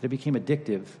 that it became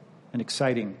addictive and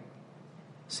exciting.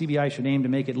 CBI should aim to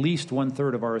make at least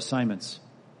 1/3 of our assignments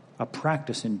a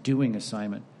practice in doing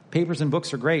assignment. Papers and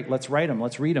books are great. Let's write them.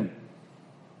 Let's read them.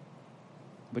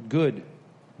 But good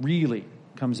really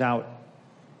comes out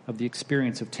of the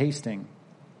experience of tasting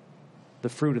the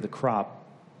fruit of the crop.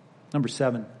 Number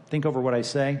 7, think over what I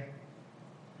say.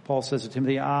 Paul says to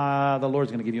Timothy, the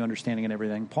Lord's going to give you understanding in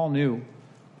everything. Paul knew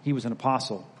he was an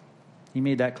apostle. He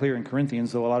made that clear in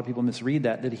Corinthians, though a lot of people misread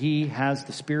that he has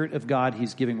the Spirit of God.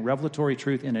 He's giving revelatory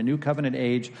truth in a new covenant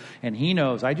age, and he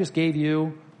knows, I just gave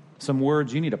you some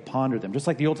words, you need to ponder them. Just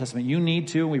like the Old Testament, you need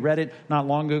to. We read it not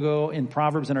long ago in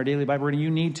Proverbs in our daily Bible reading.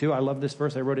 You need to. I love this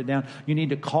verse. I wrote it down. You need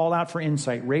to call out for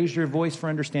insight. Raise your voice for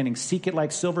understanding. Seek it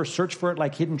like silver. Search for it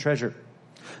like hidden treasure.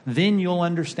 Then you'll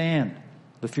understand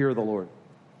the fear of the Lord.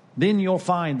 Then you'll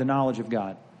find the knowledge of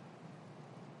God.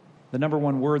 The number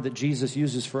one word that Jesus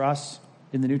uses for us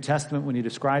in the New Testament when he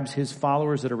describes his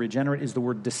followers that are regenerate is the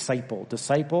word disciple.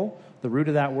 Disciple, the root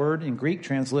of that word in Greek,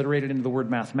 transliterated into the word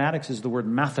mathematics, is the word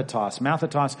mathetos.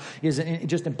 Mathetos is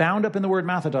just bound up in the word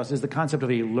mathetos is the concept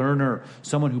of a learner,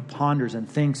 someone who ponders and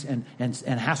thinks and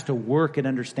has to work at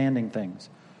understanding things.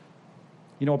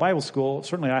 You know, a Bible school,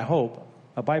 certainly I hope,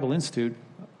 a Bible Institute,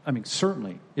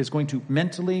 certainly is going to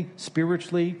mentally,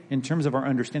 spiritually, in terms of our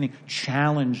understanding,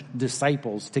 challenge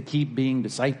disciples to keep being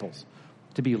disciples,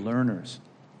 to be learners.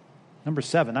 Number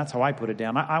 7, that's how I put it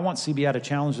down. I want CBI to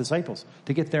challenge disciples,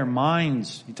 to get their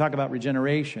minds. You talk about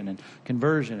regeneration and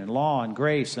conversion and law and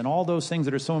grace and all those things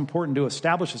that are so important to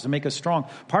establish us and make us strong.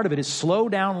 Part of it is slow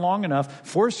down long enough,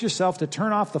 force yourself to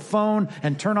turn off the phone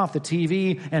and turn off the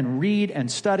TV and read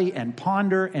and study and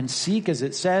ponder and seek, as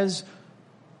it says,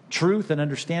 truth and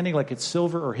understanding like it's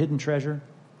silver or hidden treasure.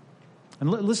 And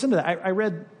listen to that. I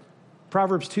read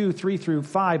Proverbs 2, 3 through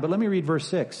 5, but let me read verse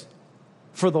 6.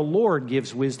 For the Lord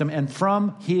gives wisdom, and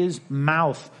from his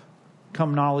mouth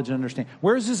come knowledge and understanding.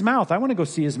 Where's his mouth? I want to go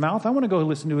see his mouth. I want to go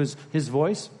listen to his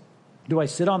voice. Do I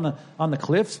sit on the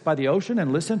cliffs by the ocean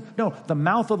and listen? No, the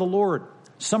mouth of the Lord,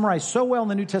 summarized so well in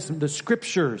the New Testament. The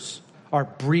scriptures are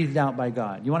breathed out by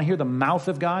God. You want to hear the mouth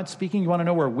of God speaking? You want to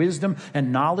know where wisdom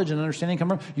and knowledge and understanding come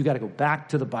from? You got to go back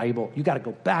to the Bible. You got to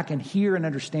go back and hear and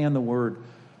understand the Word.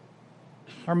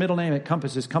 Our middle name at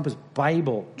Compass is Compass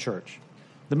Bible Church.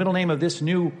 The middle name of this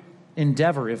new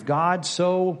endeavor, if God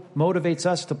so motivates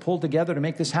us to pull together to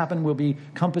make this happen, will be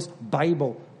Compass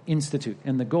Bible Institute.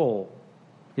 And the goal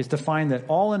is to find that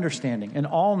all understanding and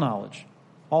all knowledge,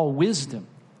 all wisdom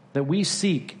that we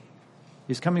seek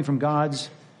is coming from God's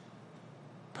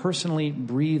personally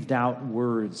breathed out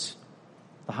words.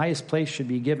 The highest place should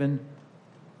be given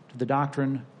to the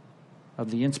doctrine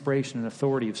of the inspiration and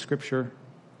authority of Scripture.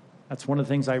 That's one of the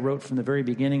things I wrote from the very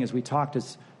beginning as we talked,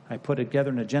 as I put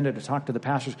together an agenda to talk to the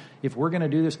pastors. If we're going to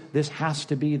do this, this has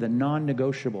to be the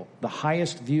non-negotiable, the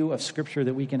highest view of Scripture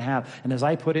that we can have. And as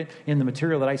I put it in the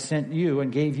material that I sent you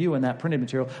and gave you in that printed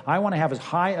material, I want to have as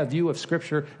high a view of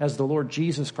Scripture as the Lord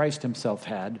Jesus Christ himself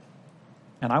had.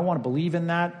 And I want to believe in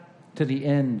that to the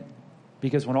end.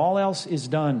 Because when all else is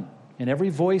done and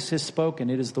every voice is spoken,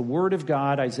 it is the Word of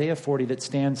God, Isaiah 40, that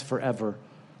stands forever.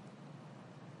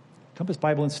 Compass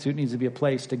Bible Institute needs to be a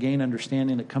place to gain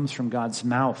understanding that comes from God's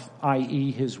mouth,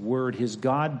 i.e. his word, his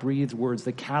God-breathed words,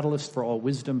 the catalyst for all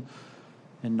wisdom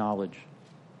and knowledge.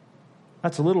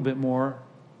 That's a little bit more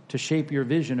to shape your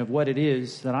vision of what it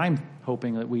is that I'm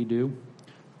hoping that we do.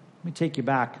 Let me take you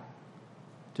back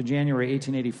to January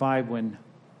 1885 when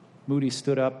Moody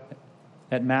stood up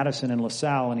at Madison and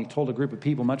LaSalle and he told a group of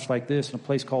people much like this in a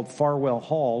place called Farwell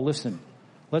Hall, listen,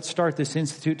 let's start this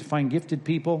institute to find gifted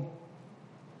people,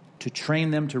 to train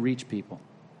them to reach people.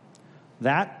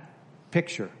 That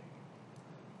picture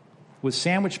was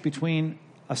sandwiched between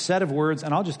a set of words,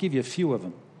 and I'll just give you a few of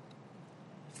them.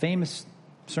 Famous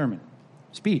sermon,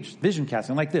 speech, vision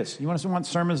casting, like this. You want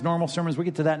sermons, normal sermons? We'll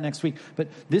get to that next week. But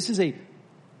this is a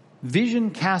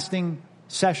vision casting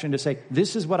session to say,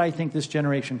 this is what I think this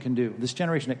generation can do. This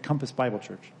generation at Compass Bible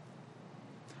Church.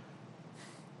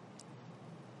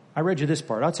 I read you this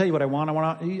part. I'll tell you what I want.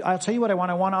 I'll tell you what I want.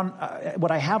 I want on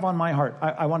what I have on my heart.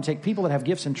 I want to take people that have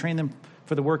gifts and train them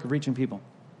for the work of reaching people.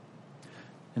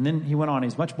 And then he went on.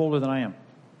 He's much bolder than I am.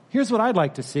 Here's what I'd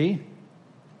like to see.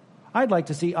 I'd like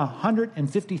to see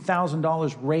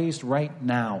 $150,000 raised right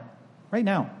now. Right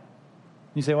now.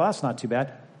 You say, well, that's not too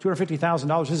bad.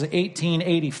 $250,000. This is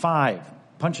 $1,885.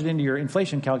 Punch it into your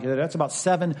inflation calculator. That's about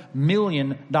 $7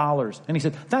 million. And he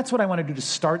said, that's what I want to do to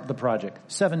start the project.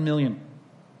 $7 million.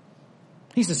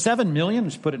 He says $7 million,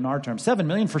 let's put it in our terms, $7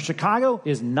 million for Chicago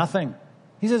is nothing.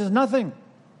 He says it's nothing.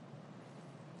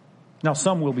 Now,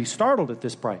 some will be startled at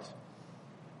this price.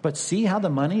 But see how the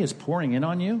money is pouring in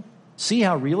on you? See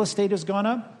how real estate has gone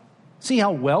up? See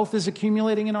how wealth is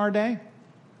accumulating in our day?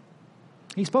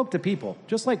 He spoke to people,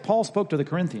 just like Paul spoke to the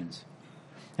Corinthians.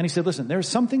 And he said, listen, there's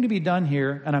something to be done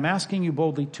here, and I'm asking you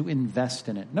boldly to invest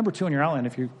in it. Number 2 on your outline,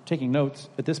 if you're taking notes,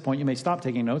 at this point you may stop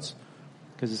taking notes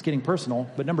because it's getting personal.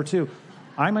 But number 2,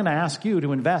 I'm going to ask you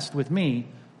to invest with me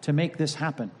to make this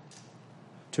happen.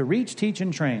 To reach, teach,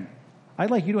 and train.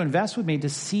 I'd like you to invest with me to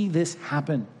see this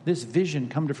happen, this vision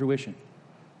come to fruition.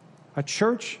 A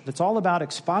church that's all about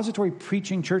expository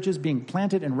preaching churches being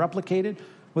planted and replicated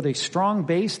with a strong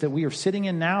base that we are sitting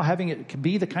in now, having it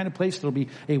be the kind of place that will be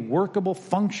a workable,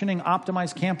 functioning,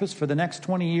 optimized campus for the next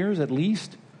 20 years at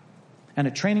least, and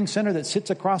a training center that sits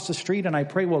across the street and I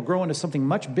pray will grow into something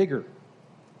much bigger.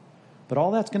 But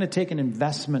all that's going to take an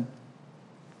investment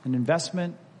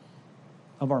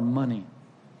of our money.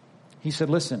 He said,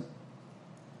 listen,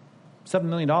 $7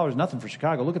 million, nothing for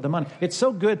Chicago. Look at the money. It's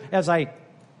so good. As I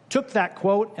took that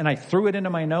quote and I threw it into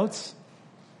my notes,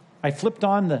 I flipped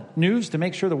on the news to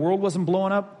make sure the world wasn't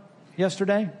blowing up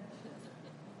yesterday.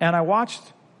 And I watched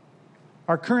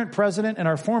our current president and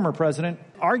our former president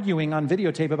arguing on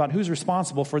videotape about who's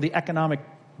responsible for the economic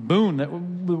boon that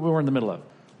we're in the middle of.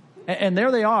 And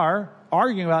there they are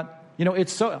arguing about,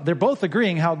 they're both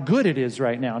agreeing how good it is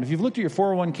right now. And if you've looked at your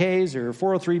 401ks or your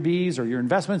 403bs or your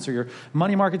investments or your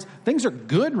money markets, things are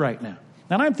good right now.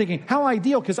 And I'm thinking, how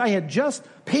ideal, because I had just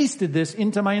pasted this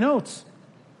into my notes.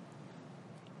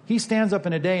 He stands up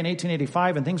in a day in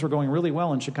 1885 and things were going really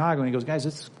well in Chicago. And he goes, guys,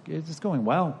 it's going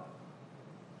well.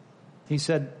 He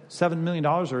said $7 million,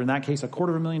 or in that case,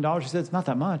 $250,000. He said, it's not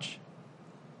that much.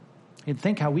 And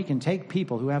think how we can take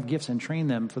people who have gifts and train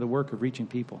them for the work of reaching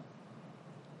people.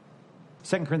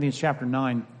 2 Corinthians chapter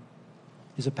 9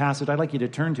 is a passage I'd like you to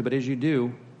turn to, but as you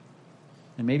do,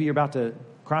 and maybe you're about to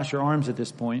cross your arms at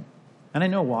this point, and I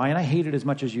know why, and I hate it as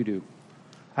much as you do.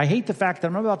 I hate the fact that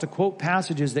I'm about to quote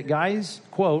passages that guys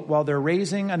quote while they're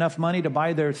raising enough money to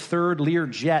buy their third Lear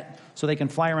jet so they can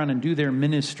fly around and do their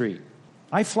ministry.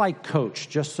 I fly coach,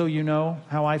 just so you know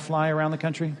how I fly around the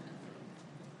country.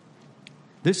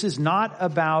 This is not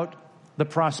about the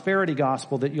prosperity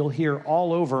gospel that you'll hear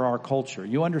all over our culture.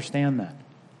 You understand that.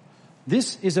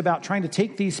 This is about trying to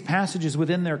take these passages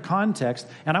within their context,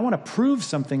 and I want to prove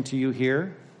something to you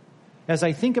here as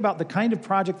I think about the kind of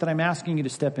project that I'm asking you to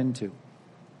step into.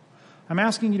 I'm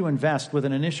asking you to invest with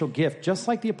an initial gift, just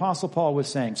like the Apostle Paul was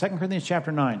saying. 2 Corinthians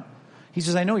chapter 9. He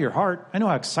says, I know your heart. I know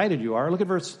how excited you are. Look at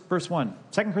verse 1.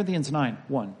 2 Corinthians 9,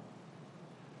 1.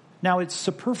 Now, it's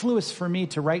superfluous for me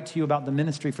to write to you about the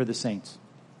ministry for the saints.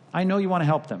 I know you want to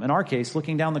help them. In our case,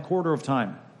 looking down the corridor of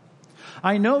time.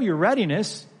 I know your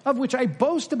readiness, of which I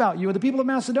boast about you, the people of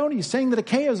Macedonia, saying that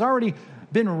Achaia has already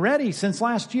been ready since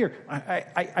last year.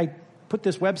 I put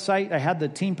this website, I had the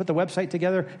team put the website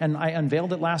together, and I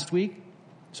unveiled it last week.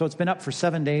 So it's been up for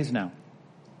 7 days now.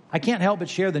 I can't help but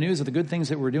share the news of the good things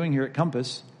that we're doing here at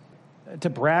Compass to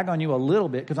brag on you a little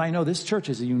bit, because I know this church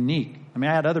is unique. I mean,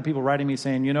 I had other people writing me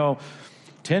saying,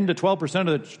 10 to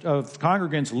 12% of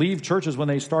congregants leave churches when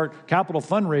they start capital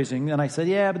fundraising. And I said,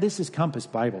 yeah, but this is Compass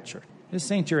Bible Church. This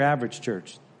ain't your average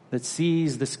church that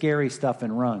sees the scary stuff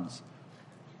and runs.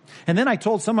 And then I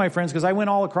told some of my friends, because I went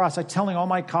all across, I'm telling all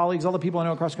my colleagues, all the people I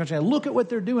know across the country, look at what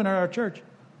they're doing at our church.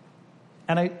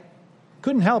 And I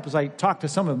couldn't help as I talked to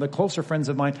some of them, the closer friends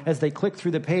of mine, as they clicked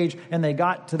through the page and they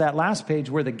got to that last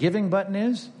page where the giving button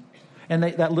is, and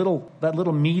that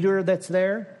little meter that's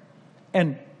there,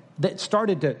 and that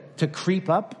started to creep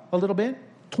up a little bit.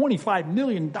 $25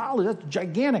 million, that's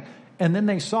gigantic. And then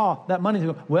they saw that money. They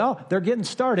go, well, they're getting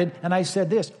started. And I said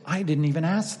this, I didn't even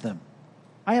ask them.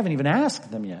 I haven't even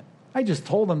asked them yet. I just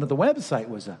told them that the website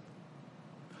was up.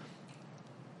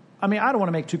 I mean, I don't want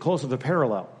to make too close of a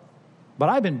parallel, but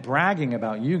I've been bragging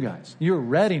about you guys, your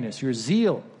readiness, your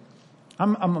zeal.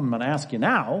 I'm going to ask you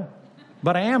now,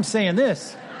 but I am saying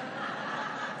this.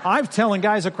 I'm telling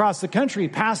guys across the country,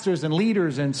 pastors and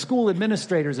leaders and school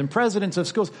administrators and presidents of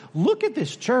schools, look at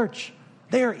this church.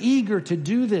 They are eager to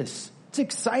do this. It's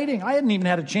exciting. I hadn't even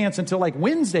had a chance until like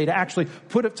Wednesday to actually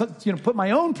put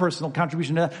my own personal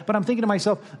contribution to that. But I'm thinking to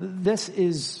myself, this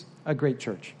is a great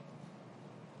church.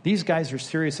 These guys are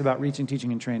serious about reaching,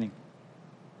 teaching, and training.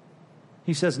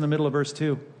 He says in the middle of verse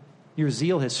 2, your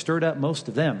zeal has stirred up most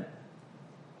of them.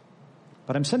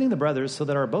 But I'm sending the brothers so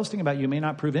that our boasting about you may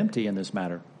not prove empty in this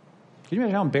matter. Can you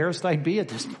imagine how embarrassed I'd be at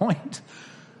this point?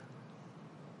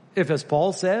 If, as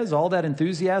Paul says, all that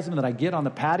enthusiasm that I get on the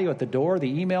patio at the door,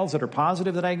 the emails that are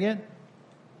positive that I get,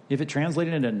 if it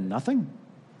translated into nothing?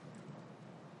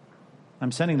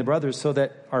 I'm sending the brothers so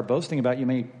that our boasting about you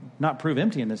may not prove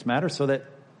empty in this matter, so that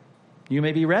you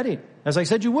may be ready. As I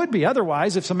said, you would be.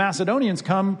 Otherwise, if some Macedonians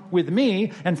come with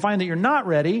me and find that you're not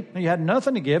ready, and you had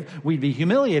nothing to give, we'd be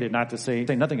humiliated, not to say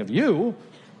nothing of you,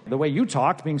 the way you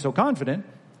talked, being so confident.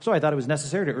 So I thought it was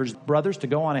necessary to urge brothers to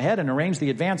go on ahead and arrange the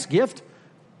advance gift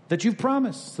that you've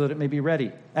promised, so that it may be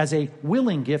ready as a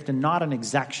willing gift and not an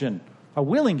exaction. A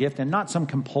willing gift and not some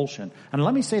compulsion. And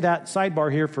let me say that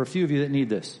sidebar here for a few of you that need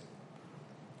this.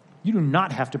 You do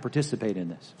not have to participate in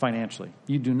this financially.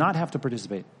 You do not have to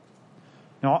participate.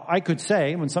 Now, I could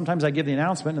say, when sometimes I give the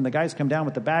announcement and the guys come down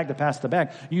with the bag to pass the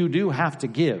bag, you do have to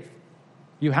give.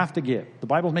 You have to give. The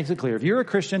Bible makes it clear. If you're a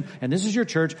Christian and this is your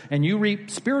church and you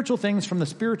reap spiritual things from the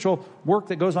spiritual work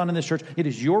that goes on in this church, it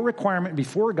is your requirement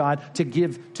before God to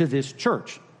give to this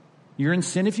church. You're in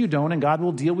sin if you don't, and God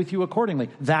will deal with you accordingly.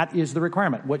 That is the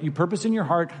requirement. What you purpose in your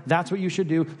heart, that's what you should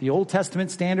do. The Old Testament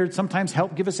standards sometimes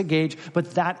help give us a gauge,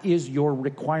 but that is your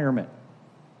requirement.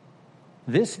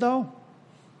 This, though,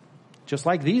 just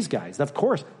like these guys, of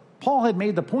course, Paul had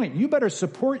made the point. You better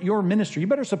support your ministry. You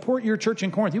better support your church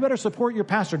in Corinth. You better support your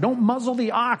pastor. Don't muzzle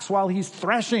the ox while he's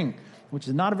threshing, which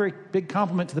is not a very big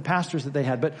compliment to the pastors that they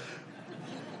had. But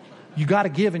you got to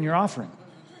give in your offering.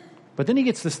 But then he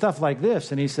gets to stuff like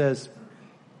this, and he says,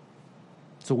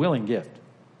 it's a willing gift.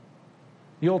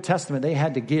 The Old Testament, they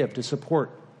had to give to support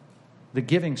the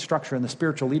giving structure and the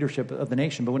spiritual leadership of the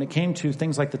nation. But when it came to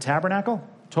things like the tabernacle,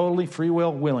 totally free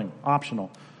will, willing,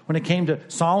 optional. When it came to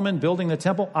Solomon building the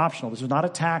temple, optional. This was not a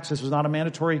tax. This was not a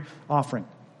mandatory offering.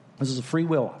 This is a free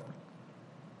will offering.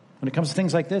 When it comes to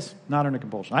things like this, not under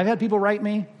compulsion. I've had people write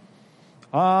me,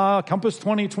 Compass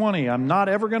 2020, I'm not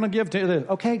ever going to give to this.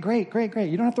 Okay, great.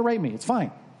 You don't have to write me. It's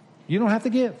fine. You don't have to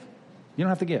give.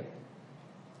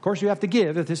 Of course, you have to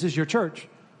give if this is your church.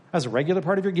 As a regular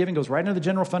part of your giving, goes right into the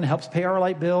general fund, helps pay our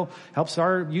light bill, helps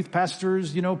our youth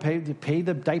pastors, pay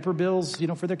the diaper bills,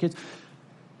 for their kids.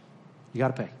 You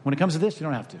got to pay. When it comes to this, you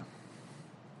don't have to.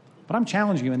 But I'm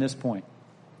challenging you in this point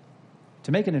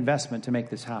to make an investment to make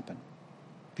this happen.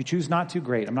 If you choose not to,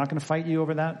 great. I'm not going to fight you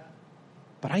over that.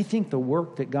 But I think the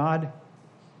work that God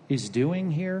is doing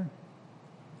here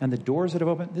and the doors that have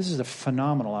opened, this is a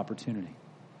phenomenal opportunity.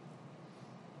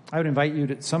 I would invite you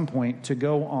at some point to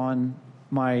go on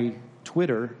my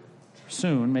Twitter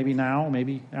soon, maybe now,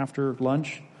 maybe after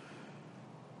lunch,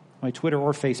 my Twitter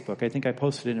or Facebook. I think I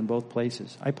posted it in both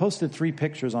places. I posted 3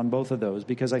 pictures on both of those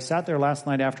because I sat there last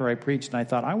night after I preached and I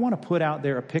thought, I want to put out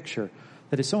there a picture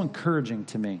that is so encouraging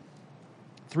to me.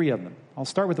 3 of them. I'll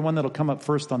start with the one that'll come up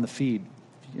first on the feed.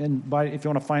 And if you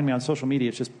want to find me on social media,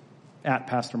 it's just at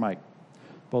Pastor Mike,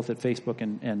 both at Facebook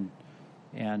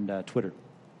and Twitter.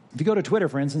 If you go to Twitter,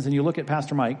 for instance, and you look at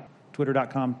Pastor Mike,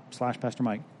 twitter.com/Pastor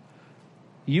Mike,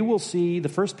 you will see the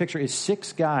first picture is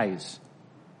 6 guys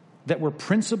that were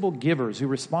principal givers who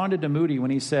responded to Moody when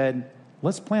he said,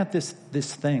 let's plant this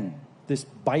thing, this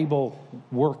Bible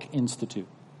Work Institute.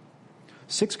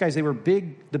 6 guys, they were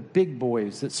the big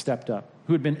boys that stepped up,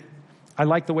 who had been, I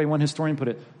like the way one historian put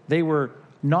it, they were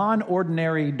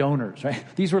non-ordinary donors, right?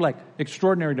 These were like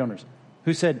extraordinary donors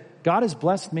who said, God has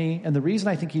blessed me, and the reason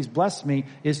I think he's blessed me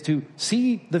is to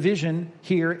see the vision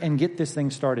here and get this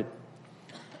thing started.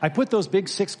 I put those big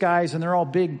 6 guys, and they're all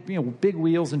big, big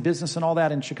wheels in business and all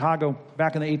that in Chicago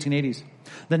back in the 1880s.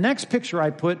 The next picture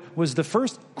I put was the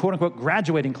first, quote-unquote,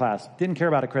 graduating class. Didn't care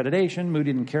about accreditation.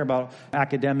 Moody didn't care about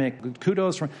academic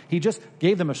kudos. He just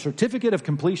gave them a certificate of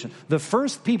completion. The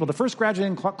first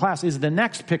graduating class is the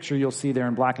next picture you'll see there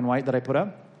in black and white that I put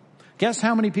up. Guess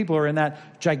how many people are in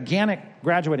that gigantic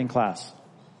graduating class?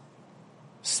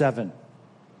 7.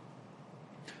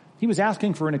 He was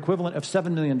asking for an equivalent of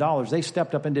 $7 million. They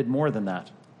stepped up and did more than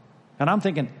that. And I'm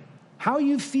thinking, how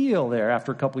you feel there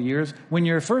after a couple of years when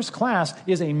your first class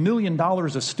is $1 million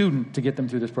a student to get them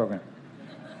through this program?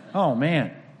 Oh,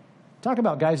 man. Talk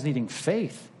about guys needing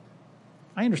faith.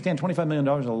 I understand $25 million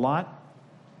is a lot.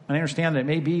 And I understand that it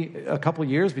may be a couple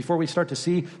of years before we start to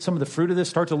see some of the fruit of this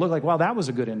start to look like, wow, that was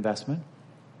a good investment.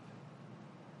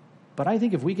 But I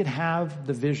think if we could have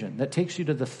the vision that takes you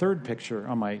to the 3rd picture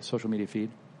on my social media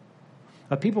feed,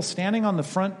 of people standing on the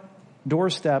front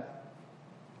doorstep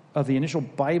of the initial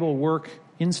Bible Work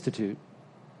Institute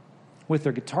with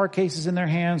their guitar cases in their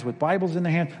hands, with Bibles in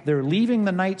their hands. They're leaving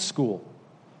the night school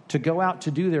to go out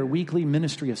to do their weekly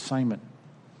ministry assignment,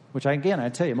 which I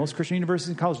tell you, most Christian universities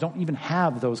and colleges don't even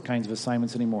have those kinds of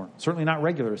assignments anymore. Certainly not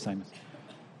regular assignments.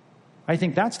 I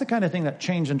think that's the kind of thing that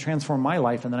changed and transformed my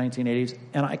life in the 1980s.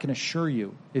 And I can assure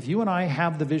you, if you and I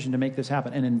have the vision to make this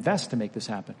happen and invest to make this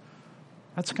happen,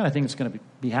 that's the kind of thing that's going to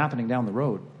be happening down the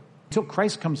road. Until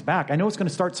Christ comes back. I know it's going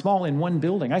to start small in one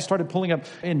building. I started pulling up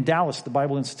in Dallas, the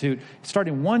Bible Institute. It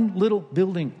started in one little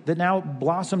building that now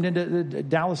blossomed into the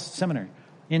Dallas Seminary.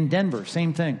 In Denver,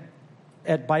 same thing.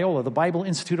 At Biola, the Bible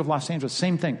Institute of Los Angeles,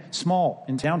 same thing. Small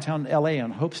in downtown LA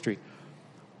on Hope Street.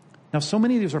 Now, so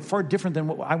many of these are far different than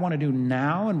what I want to do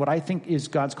now and what I think is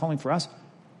God's calling for us.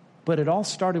 But it all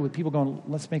started with people going,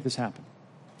 let's make this happen.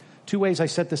 2 ways I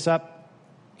set this up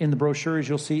in the brochures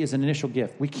you'll see is an initial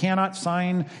gift. We cannot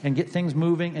sign and get things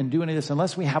moving and do any of this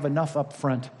unless we have enough up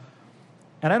front.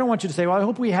 And I don't want you to say, well, I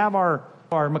hope we have our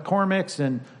McCormicks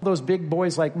and those big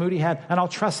boys like Moody had, and I'll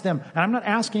trust them. And I'm not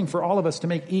asking for all of us to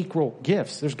make equal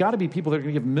gifts. There's got to be people that are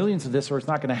going to give millions of this or it's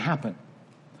not going to happen.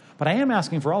 But I am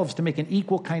asking for all of us to make an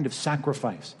equal kind of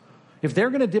sacrifice. If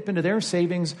they're going to dip into their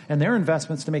savings and their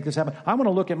investments to make this happen, I want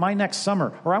to look at my next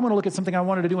summer, or I want to look at something I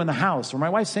wanted to do in the house, or my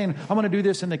wife's saying, I want to do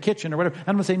this in the kitchen or whatever. And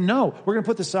I'm going to say, no, we're going to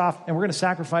put this off and we're going to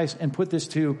sacrifice and put this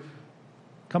to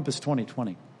Compass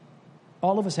 2020.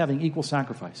 All of us having equal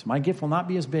sacrifice. My gift will not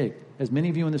be as big as many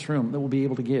of you in this room that will be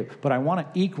able to give. But I want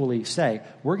to equally say,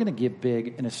 we're going to give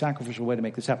big in a sacrificial way to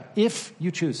make this happen, if you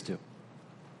choose to.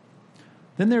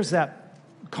 Then there's that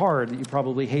card that you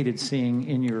probably hated seeing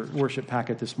in your worship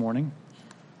packet this morning.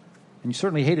 And you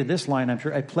certainly hated this line, I'm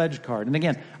sure, a pledge card. And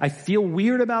again, I feel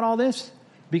weird about all this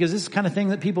because this is the kind of thing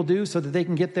that people do so that they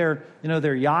can get their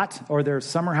yacht or their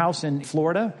summer house in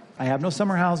Florida. I have no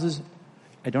summer houses.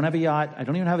 I don't have a yacht. I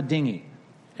don't even have a dinghy.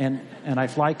 and I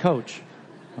fly coach.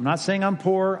 I'm not saying I'm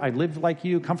poor. I live like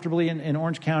you comfortably in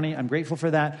Orange County. I'm grateful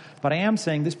for that. But I am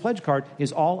saying this pledge card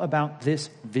is all about this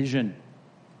vision.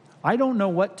 I don't know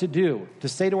what to do to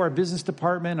say to our business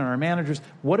department and our managers,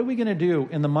 what are we going to do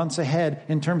in the months ahead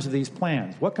in terms of these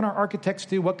plans? What can our architects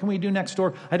do? What can we do next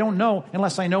door? I don't know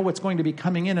unless I know what's going to be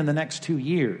coming in the next 2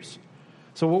 years.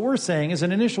 So what we're saying is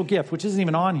an initial gift, which isn't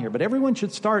even on here, but everyone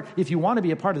should start, if you want to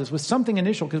be a part of this, with something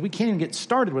initial, because we can't even get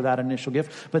started without an initial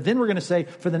gift. But then we're going to say,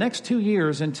 for the next 2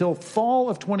 years until fall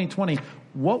of 2020,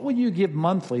 what will you give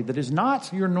monthly that is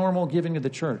not your normal giving to the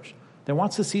church, that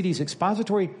wants to see these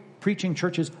expository preaching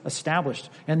churches established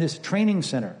and this training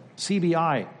center,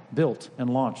 CBI, built and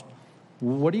launched?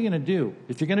 What are you going to do?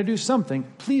 If you're going to do something,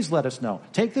 please let us know.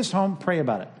 Take this home, pray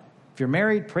about it. If you're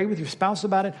married, pray with your spouse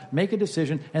about it, make a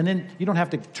decision, and then you don't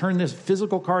have to turn this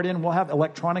physical card in. We'll have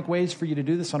electronic ways for you to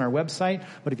do this on our website,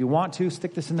 but if you want to,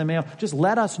 stick this in the mail. Just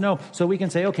let us know so we can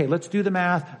say, okay, let's do the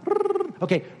math.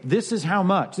 Okay, this is how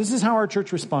much. This is how our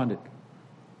church responded.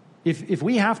 If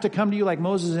we have to come to you like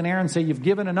Moses and Aaron, say you've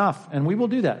given enough, and we will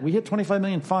do that. We hit 25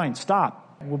 million, fine,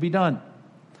 stop. We'll be done.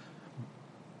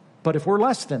 But if we're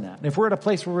less than that, if we're at a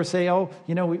place where we say,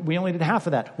 we only did half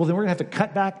of that, well, then we're going to have to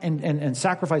cut back and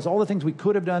sacrifice all the things we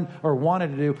could have done or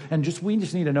wanted to do, and we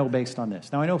just need to know based on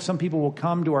this. Now, I know some people will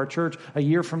come to our church a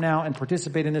year from now and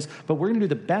participate in this, but we're going to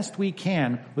do the best we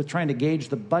can with trying to gauge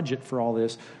the budget for all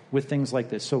this with things like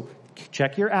this. So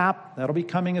check your app. That'll be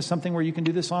coming as something where you can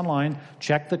do this online.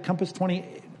 Check the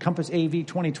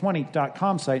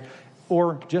CompassAV2020.com site,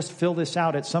 or just fill this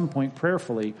out at some point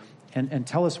prayerfully and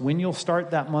tell us when you'll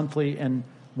start that monthly and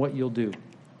what you'll do.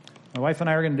 My wife and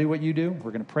I are going to do what you do.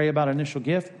 We're going to pray about initial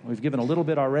gift. We've given a little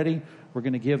bit already. We're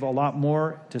going to give a lot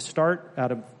more to start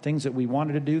out of things that we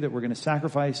wanted to do that we're going to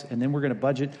sacrifice, and then we're going to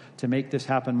budget to make this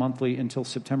happen monthly until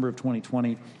September of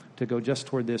 2020 to go just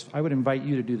toward this. I would invite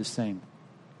you to do the same.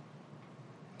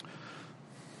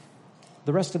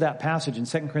 The rest of that passage in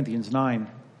 2 Corinthians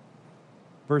 9,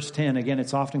 verse 10, again,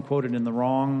 it's often quoted in the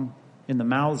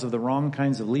mouths of the wrong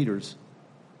kinds of leaders.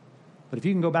 But if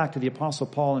you can go back to the Apostle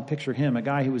Paul and picture him, a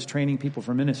guy who was training people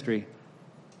for ministry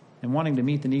and wanting to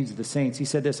meet the needs of the saints, he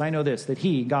said this, I know this, that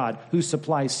he, God, who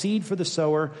supplies seed for the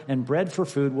sower and bread for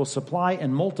food, will supply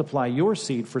and multiply your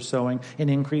seed for sowing and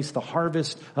increase the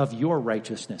harvest of your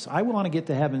righteousness. I want to get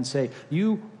to heaven and say,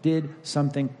 you did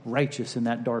something righteous in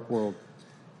that dark world.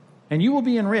 And you will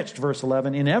be enriched, verse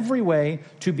 11, in every way,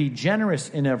 to be generous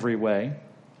in every way,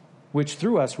 which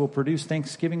through us will produce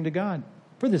thanksgiving to God.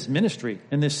 For this ministry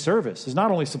and this service is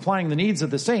not only supplying the needs of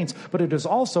the saints, but it is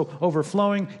also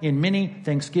overflowing in many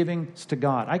thanksgivings to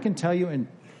God. I can tell you in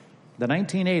the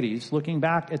 1980s, looking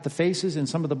back at the faces in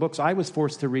some of the books I was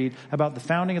forced to read about the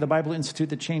founding of the Bible Institute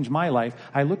that changed my life,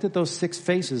 I looked at those 6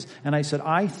 faces and I said,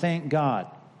 I thank God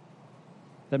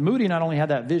that Moody not only had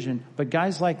that vision, but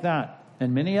guys like that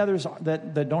and many others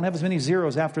that don't have as many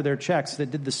zeros after their checks that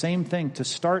did the same thing to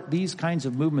start these kinds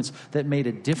of movements that made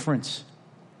a difference.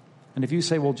 And if you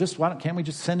say, well, can't we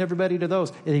just send everybody to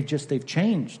those? They've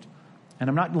changed. And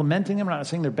I'm not lamenting them. I'm not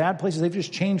saying they're bad places. They've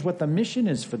just changed what the mission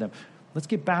is for them. Let's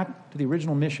get back to the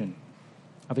original mission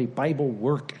of a Bible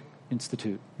work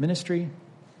institute. Ministry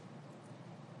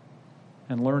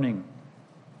and learning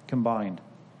combined.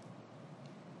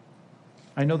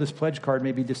 I know this pledge card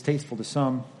may be distasteful to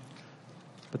some,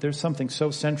 but there's something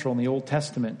so central in the Old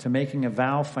Testament to making a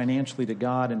vow financially to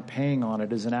God and paying on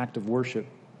it as an act of worship.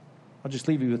 I'll just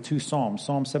leave you with 2 Psalms.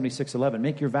 Psalm 76:11.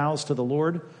 Make your vows to the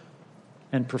Lord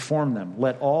and perform them.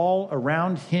 Let all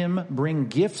around him bring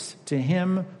gifts to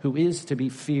him who is to be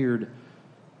feared.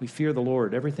 We fear the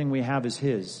Lord. Everything we have is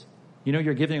his. You know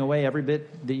you're giving away every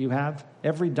bit that you have?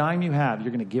 Every dime you have,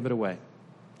 you're going to give it away.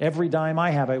 Every dime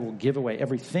I have, I will give away.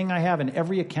 Everything I have in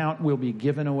every account will be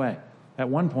given away. At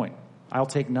one point, I'll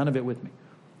take none of it with me.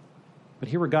 But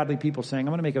here are godly people saying,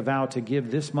 I'm going to make a vow to give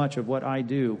this much of what I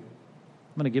do.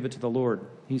 I'm going to give it to the Lord.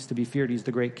 He's to be feared. He's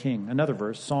the great king. Another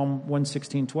verse, Psalm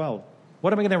 116:12.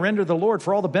 What am I going to render to the Lord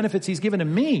for all the benefits he's given to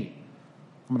me?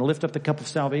 I'm going to lift up the cup of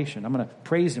salvation. I'm going to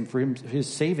praise him for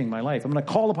his saving my life. I'm going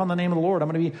to call upon the name of the Lord. I'm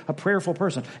going to be a prayerful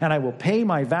person. And I will pay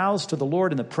my vows to the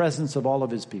Lord in the presence of all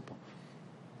of his people.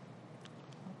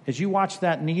 As you watch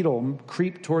that needle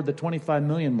creep toward the 25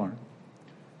 million mark,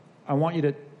 I want you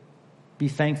to be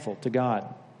thankful to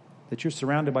God that you're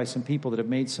surrounded by some people that have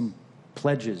made some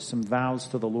pledges, some vows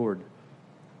to the Lord.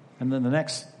 And then the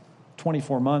next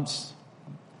 24 months,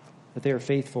 that they are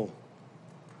faithful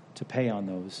to pay on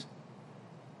those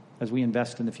as we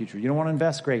invest in the future. You don't want to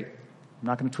invest? Great. I'm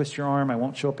not going to twist your arm. I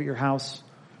won't show up at your house.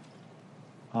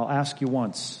 I'll ask you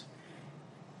once,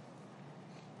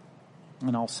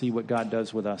 and I'll see what God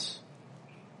does with us.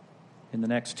 in the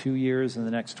next 2 years and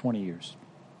the next 20 years.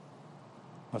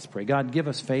 Let's pray. God, give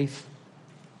us faith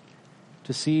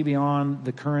to see beyond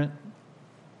the current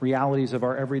realities of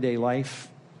our everyday life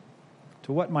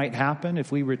to what might happen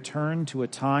if we return to a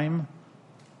time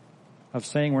of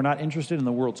saying we're not interested in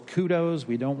the world's kudos.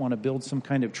 We don't want to build some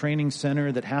kind of training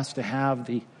center that has to have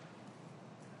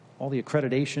all the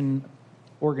accreditation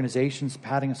organizations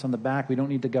patting us on the back. We don't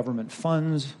need the government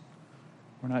funds.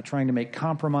 We're not trying to make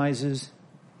compromises.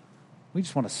 We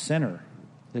just want a center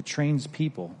that trains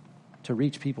people to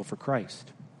reach people for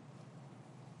Christ.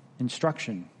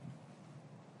 Instruction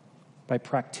by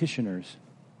practitioners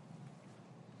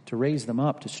to raise them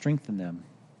up, to strengthen them,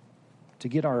 to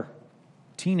get our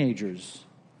teenagers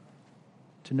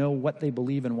to know what they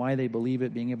believe and why they believe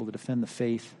it, being able to defend the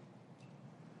faith.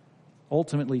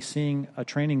 Ultimately, seeing a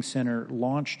training center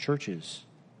launch churches.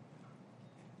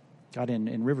 God,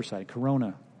 in Riverside,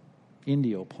 Corona,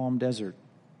 Indio, Palm Desert,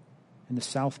 in the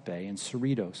South Bay, in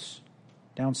Cerritos,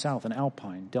 down south in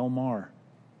Alpine, Del Mar,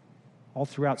 all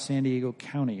throughout San Diego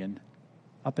County and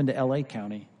up into LA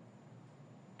County,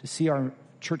 to see our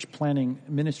church planning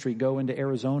ministry go into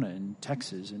Arizona and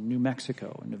Texas and New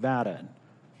Mexico and Nevada. And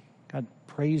God,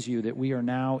 praise you that we are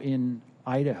now in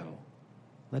Idaho.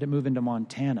 Let it move into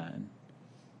Montana and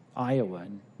Iowa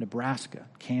and Nebraska,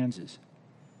 Kansas.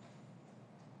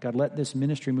 God, let this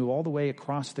ministry move all the way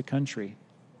across the country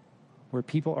where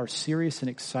people are serious and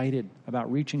excited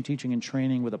about reaching, teaching, and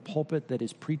training with a pulpit that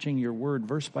is preaching your word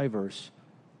verse by verse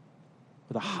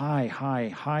with a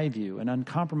high view, an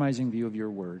uncompromising view of your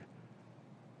word.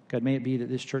 God, may it be that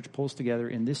this church pulls together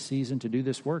in this season to do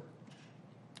this work.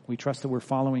 We trust that we're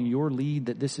following your lead,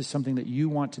 that this is something that you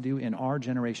want to do in our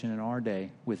generation, in our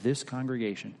day, with this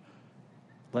congregation.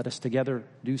 Let us together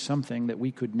do something that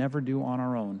we could never do on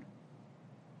our own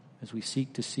as we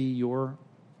seek to see your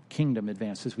kingdom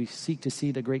advance, as we seek to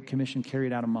see the Great Commission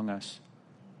carried out among us.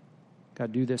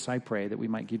 God, do this, I pray, that we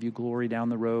might give you glory down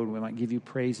the road. We might give you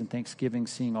praise and thanksgiving,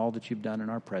 seeing all that you've done in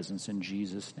our presence. In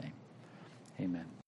Jesus' name, amen.